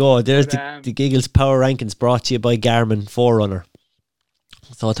 There we go. There's the Giggles Power Rankings brought to you by Garmin Forerunner.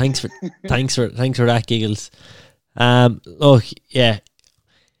 So thanks for that, Giggles. Look, yeah.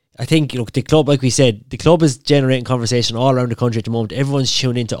 I think, the club, like we said, the club is generating conversation all around the country at the moment. Everyone's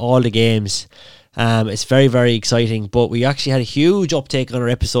tuning into all the games. It's very, very exciting. But we actually had a huge uptake on our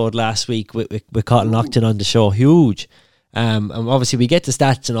episode last week with Colin Lockton on the show. Huge. And obviously we get the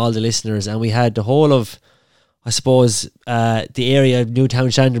stats and all the listeners, and we had the whole of, I suppose, the area of Newtown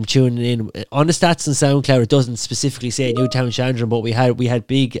Shandrum tuning in. On the stats on SoundCloud, it doesn't specifically say Newtown Shandrum, but we had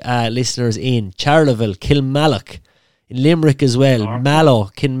big listeners in Charleville, Kilmallock, in Limerick as well,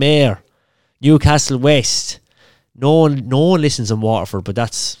 Mallow, Kinmare, Newcastle West. No one listens in Waterford, but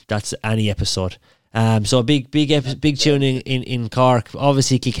that's any episode. So big tuning in Cork.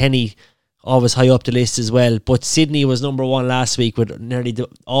 Obviously Kilkenny always high up the list as well. But Sydney was number one last week, with nearly the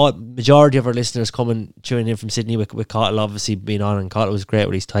majority of our listeners tuning in from Sydney, with Cottle obviously being on, and Cottle was great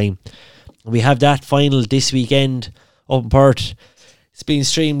with his time. We have that final this weekend up in Perth. It's been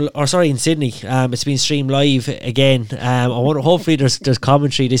streamed, in Sydney. It's been streamed live again. I wonder, hopefully there's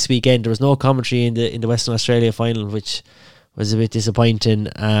commentary this weekend. There was no commentary in the Western Australia final, which was a bit disappointing.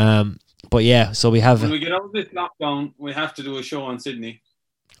 But yeah, so we have. When we get out of this lockdown, we have to do a show on Sydney.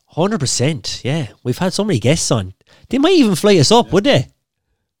 100%. Yeah, we've had so many guests on. They might even fly us up, would they?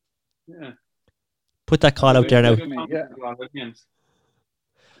 Yeah. Put that call out there now.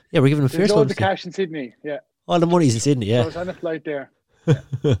 Yeah, we're giving them There's fierce loads ones. of cash in Sydney. Yeah. All the money's in Sydney, So yeah. it's on a flight there.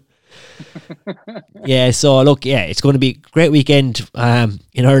 Yeah, so look, it's going to be a great weekend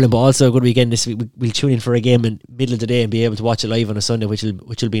in Ireland, but also a good weekend this week. We'll tune in for a game in the middle of the day and be able to watch it live on a Sunday, which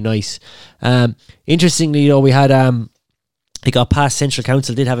will be nice. Interestingly, though, we had it got past Central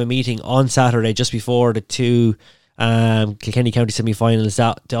Council did have a meeting on Saturday just before the two Kilkenny County semi-finals.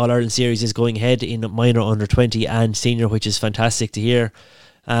 That the All-Ireland series is going ahead in minor, under 20 and senior, which is fantastic to hear.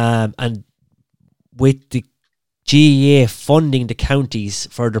 And with the GEA funding the counties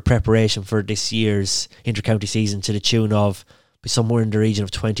for their preparation for this year's inter-county season to the tune of somewhere in the region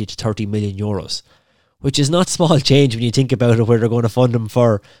of 20 to 30 million euros, which is not small change when you think about it, where they're going to fund them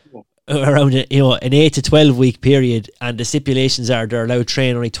for around an 8 to 12 week period, and the stipulations are they're allowed to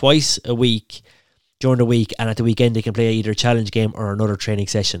train only twice a week during the week, and at the weekend they can play either a challenge game or another training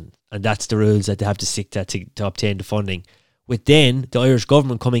session, and that's the rules that they have to stick to obtain the funding. With then the Irish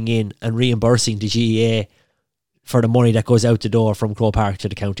government coming in and reimbursing the GEA for the money that goes out the door from Croke Park to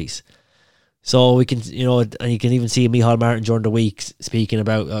the counties. So we can, and you can even see Micheál Martin during the week speaking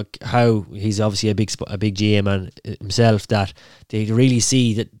about how he's obviously a big GA man himself, that they really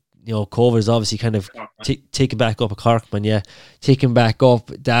see that, COVID is obviously kind of taking back up a Corkman, taking back up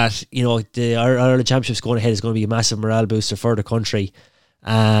that, the Ireland Championships going ahead is going to be a massive morale booster for the country.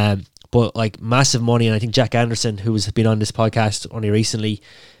 But like massive money, and I think Jack Anderson, who has been on this podcast only recently,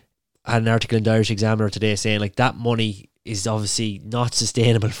 had an article in the Irish Examiner today saying like that money is obviously not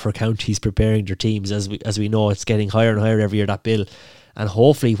sustainable for counties preparing their teams, as we know it's getting higher and higher every year, that bill. And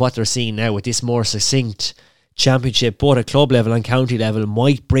hopefully what they're seeing now with this more succinct championship, both at club level and county level,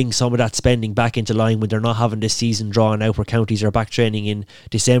 might bring some of that spending back into line when they're not having this season drawn out, where counties are back training in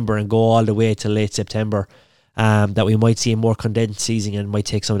December and go all the way to late September. That we might see a more condensed season and might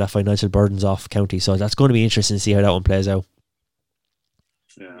take some of that financial burdens off counties. So that's going to be interesting to see how that one plays out.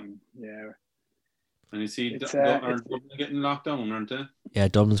 Yeah. And you see, It's, Dublin getting locked down, aren't they? Yeah,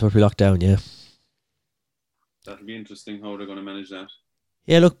 Dublin's probably locked down, yeah. That'll be interesting how they're going to manage that.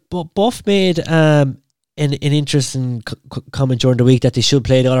 Yeah, look, Buff made an interesting comment during the week that they should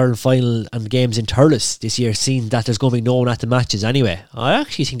play the All-Ireland final and games in Thurles this year, seeing that there's going to be no one at the matches anyway. I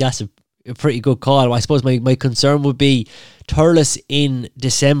actually think that's a pretty good call. I suppose my concern would be Thurles in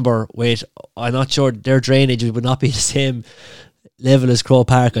December with, I'm not sure their drainage would not be the same level as Croke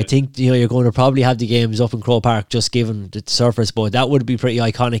Park. I think you're going to probably have the games up in Croke Park just given the surface, but that would be pretty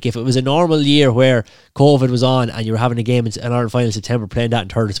iconic if it was a normal year where COVID was on and you were having a game in an Ireland final in September. Playing that in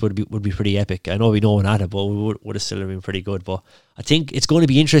Thurles would be pretty epic. I know we know one at it, but we would have still been pretty good. But I think it's going to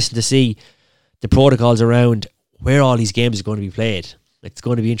be interesting to see the protocols around where all these games are going to be played. It's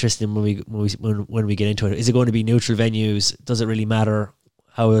going to be interesting when we get into it. Is it going to be neutral venues? Does it really matter?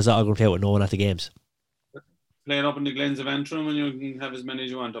 How is that all going to play out with no one at the games? Play it up in the Glens of Antrim and you can have as many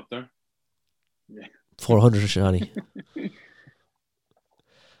as you want up there. 400, Shani.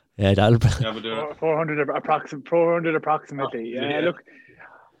 Yeah, that'll. Yeah, but 400 approximately. Yeah, look,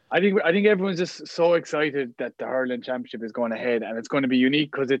 I think everyone's just so excited that the Hurling Championship is going ahead, and it's going to be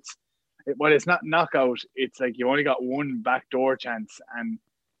unique because it's not knockout. It's like you only got one backdoor chance, and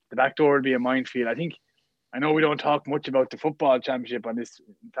the backdoor will be a minefield. I know we don't talk much about the football championship on this.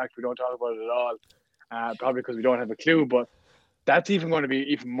 In fact, we don't talk about it at all. Probably because we don't have a clue, but that's even going to be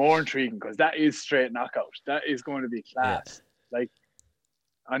even more intriguing because that is straight knockout. That is going to be class. Yeah. Like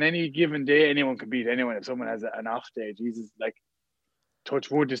on any given day, anyone can beat anyone if someone has an off day. Jesus, like touch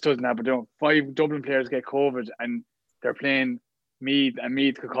wood, this doesn't happen. 5 Dublin players get COVID and they're playing Meath, and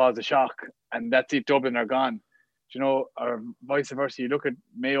Meath could cause a shock, and that's it. Dublin are gone. Or vice versa. You look at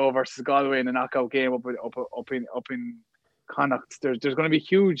Mayo versus Galway in a knockout game up in Connacht. There's going to be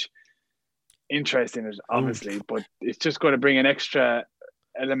huge interest in it, obviously, but it's just going to bring an extra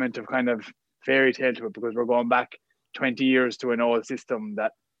element of kind of fairy tale to it because we're going back 20 years to an old system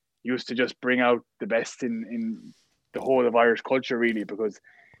that used to just bring out the best in the whole of Irish culture, really, because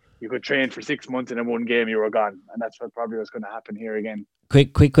you could train for 6 months and in one game you were gone, and that's what probably was going to happen here again.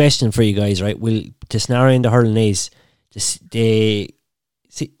 Quick question for you guys, right? Will the scenario in the hurling is the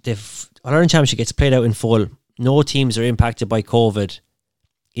see, the All-Ireland Championship gets played out in full. No teams are impacted by COVID.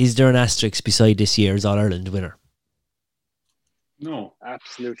 Is there an asterisk beside this year's All-Ireland winner? No.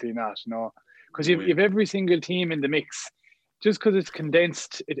 Absolutely not. No, because you've every single team in the mix. Just because it's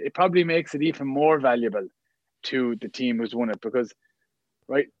condensed, it probably makes it even more valuable to the team who's won it. Because,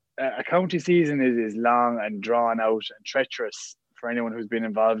 right, a county season is long and drawn out and treacherous for anyone who's been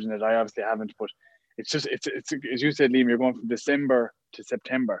involved in it. I obviously haven't, but it's as you said, Liam, you're going from December to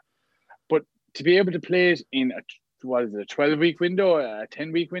September. But to be able to play it in a 12-week window, a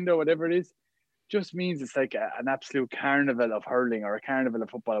 10-week window, whatever it is, just means it's like an absolute carnival of hurling or a carnival of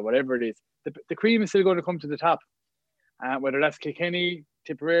football or whatever it is. The cream is still going to come to the top. Whether that's Kilkenny,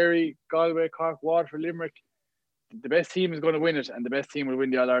 Tipperary, Galway, Cork, Waterford, Limerick, the best team is going to win it, and the best team will win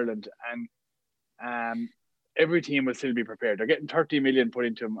the All-Ireland. And every team will still be prepared. They're getting 30 million put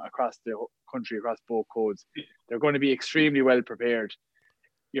into them across the country, across both codes. They're going to be extremely well prepared.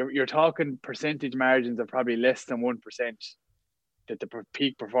 You're talking percentage margins of probably less than 1% that the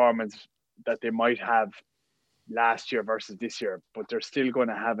peak performance that they might have last year versus this year, but they're still going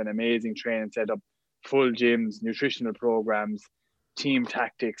to have an amazing training setup, full gyms, nutritional programs, team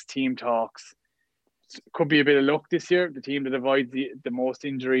tactics, team talks. Could be a bit of luck this year. The team that avoids the most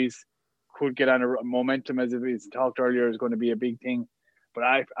injuries could get on a momentum, as it was talked earlier, is going to be a big thing. But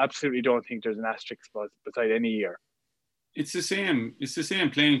I absolutely don't think there's an asterisk beside any year. It's the same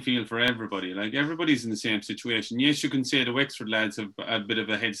playing field for everybody. Like, everybody's in the same situation. Yes, you can say the Wexford lads have a bit of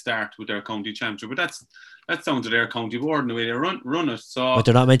a head start with their county championship, but that's down to their county board and the way they run it. So, but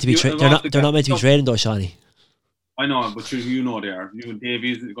they're not meant to be. They're not meant to be trading though, Shawnee. I know, but you know they are.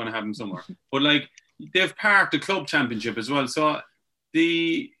 Davies is going to have them somewhere. But like, they've parked the club championship as well. So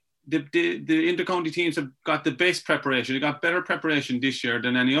the intercounty teams have got the best preparation. They got better preparation this year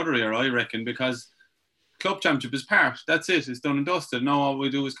than any other year, I reckon, because club championship is parked. That's it. It's done and dusted. Now all we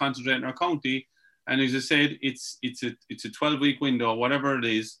do is concentrate on our county. And as I said, it's a 12-week window, whatever it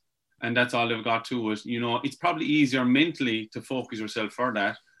is, and that's all they've got to it. You know, it's probably easier mentally to focus yourself for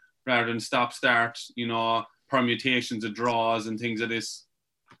that rather than stop-start, you know, permutations of draws and things like this.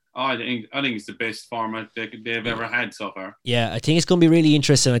 I think it's the best format they've ever had so far. Yeah, I think it's going to be really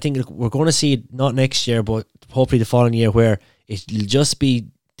interesting. I think we're going to see it not next year, but hopefully the following year, where it'll just be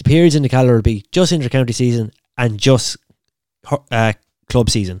the periods in the calendar will be just inter-county season and just club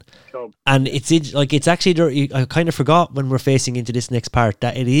season. And it's actually, I kind of forgot when we're facing into this next part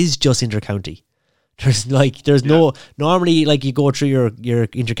that it is just inter-county. No, normally, like, you go through your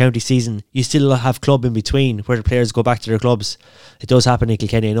inter-county season, you still have club in between where the players go back to their clubs. It does happen in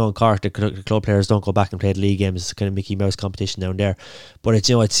Kilkenny. I know in Cork the club players don't go back and play the league games. It's kind of Mickey Mouse competition down there, but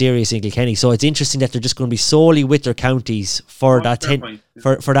it's serious in Kilkenny. So it's interesting that they're just going to be solely with their counties for that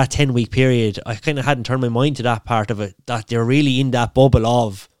 10-week period. I kind of hadn't turned my mind to that part of it, that they're really in that bubble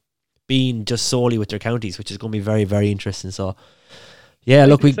of being just solely with their counties, which is going to be very, very interesting. So yeah,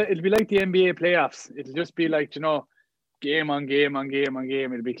 look, it'll be like the NBA playoffs. It'll just be like, you know, game on game on game on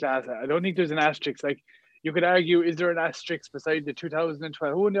game. It'll be class. I don't think there's an asterisk. Like, you could argue, is there an asterisk beside the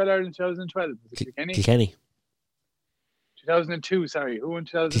 2012? Who won the All-Ireland in 2012? Was it Kilkenny? Kilkenny. 2002, sorry. Who won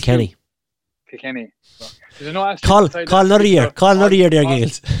 2002? Kilkenny. Kilkenny. So, there's no asterisk. Call another year. Call another year there,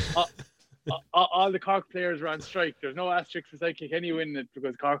 Gales. All the Cork players were on strike. There's no asterisk beside Kilkenny winning it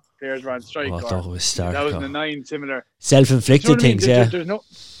because Cork players were on strike. Oh, I thought it was stark. 2009, similar. Self-inflicted things, yeah. There's no.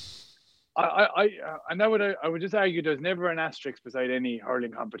 I would just argue there's never an asterisk beside any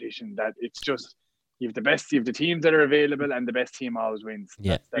hurling competition. That it's just you have the teams that are available, and the best team always wins.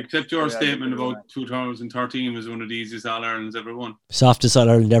 Yeah. Except your statement about 2013 was one of the easiest All-Ireland's ever won. Softest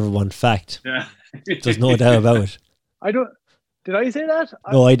All-Ireland ever won. Fact. Yeah. There's no doubt about it. Did I say that?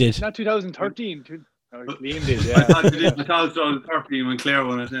 No, I did. Not 2013. Liam did, yeah. I thought you did 2013 when Clare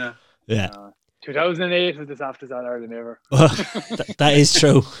won it, yeah. Yeah. 2008 was the softest All-Ireland ever. That is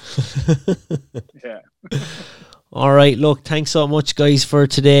true. Yeah. All right, look, thanks so much, guys, for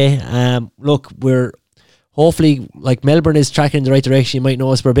today. Look, we're hopefully, like, Melbourne is tracking in the right direction. You might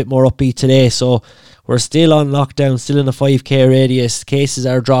notice we're a bit more upbeat today, so we're still on lockdown, still in a 5k radius. Cases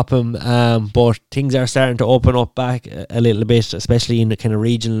are dropping, but things are starting to open up back a little bit, especially in the kind of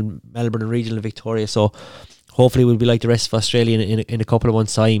regional Melbourne and regional Victoria. So hopefully we'll be like the rest of Australia in a couple of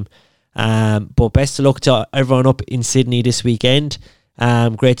months' time. But best of luck to everyone up in Sydney this weekend.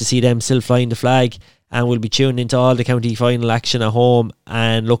 Great to see them still flying the flag, and we'll be tuning into all the county final action at home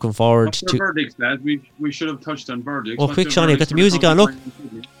and looking forward to verdicts, lads. We should have touched on verdicts. Oh, quick, Shawnee, I've got the music on. Look,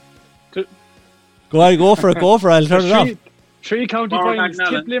 go for it. I'll turn it off. Three county finals.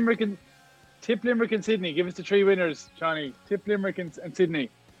 Tip Limerick and Sydney. Give us the three winners, Shawnee. Tip Limerick and Sydney.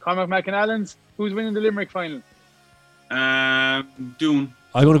 Cormac McAnallen's. Who's winning the Limerick final? Doon.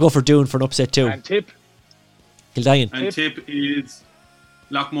 I'm going to go for Doon for an upset too. And tip. Kildare. And tip is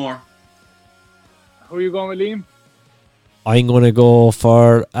Lockmore. Who are you going with, Liam? I'm going to go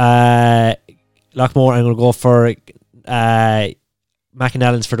for Lockmore. I'm going to go for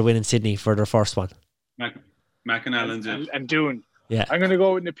McAnallens for the win in Sydney for their first one. McAnallens, yeah. And Doon. Yeah. I'm going to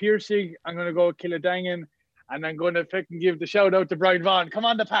go with the Piercing. I'm going to go with Killadangan. And I'm going to fucking give the shout out to Brian Vaughan. Come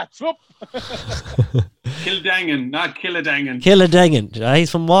on, the Pats. Whoop. Kildangan, not Killadangan. Killadangan. He's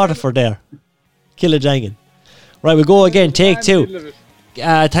from Waterford there. Killadangan. Right, we'll go again. Take two.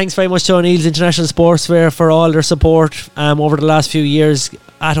 Thanks very much to O'Neill's International Sportswear for all their support over the last few years.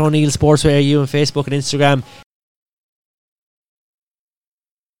 At O'Neill Sportswear, you on Facebook and Instagram.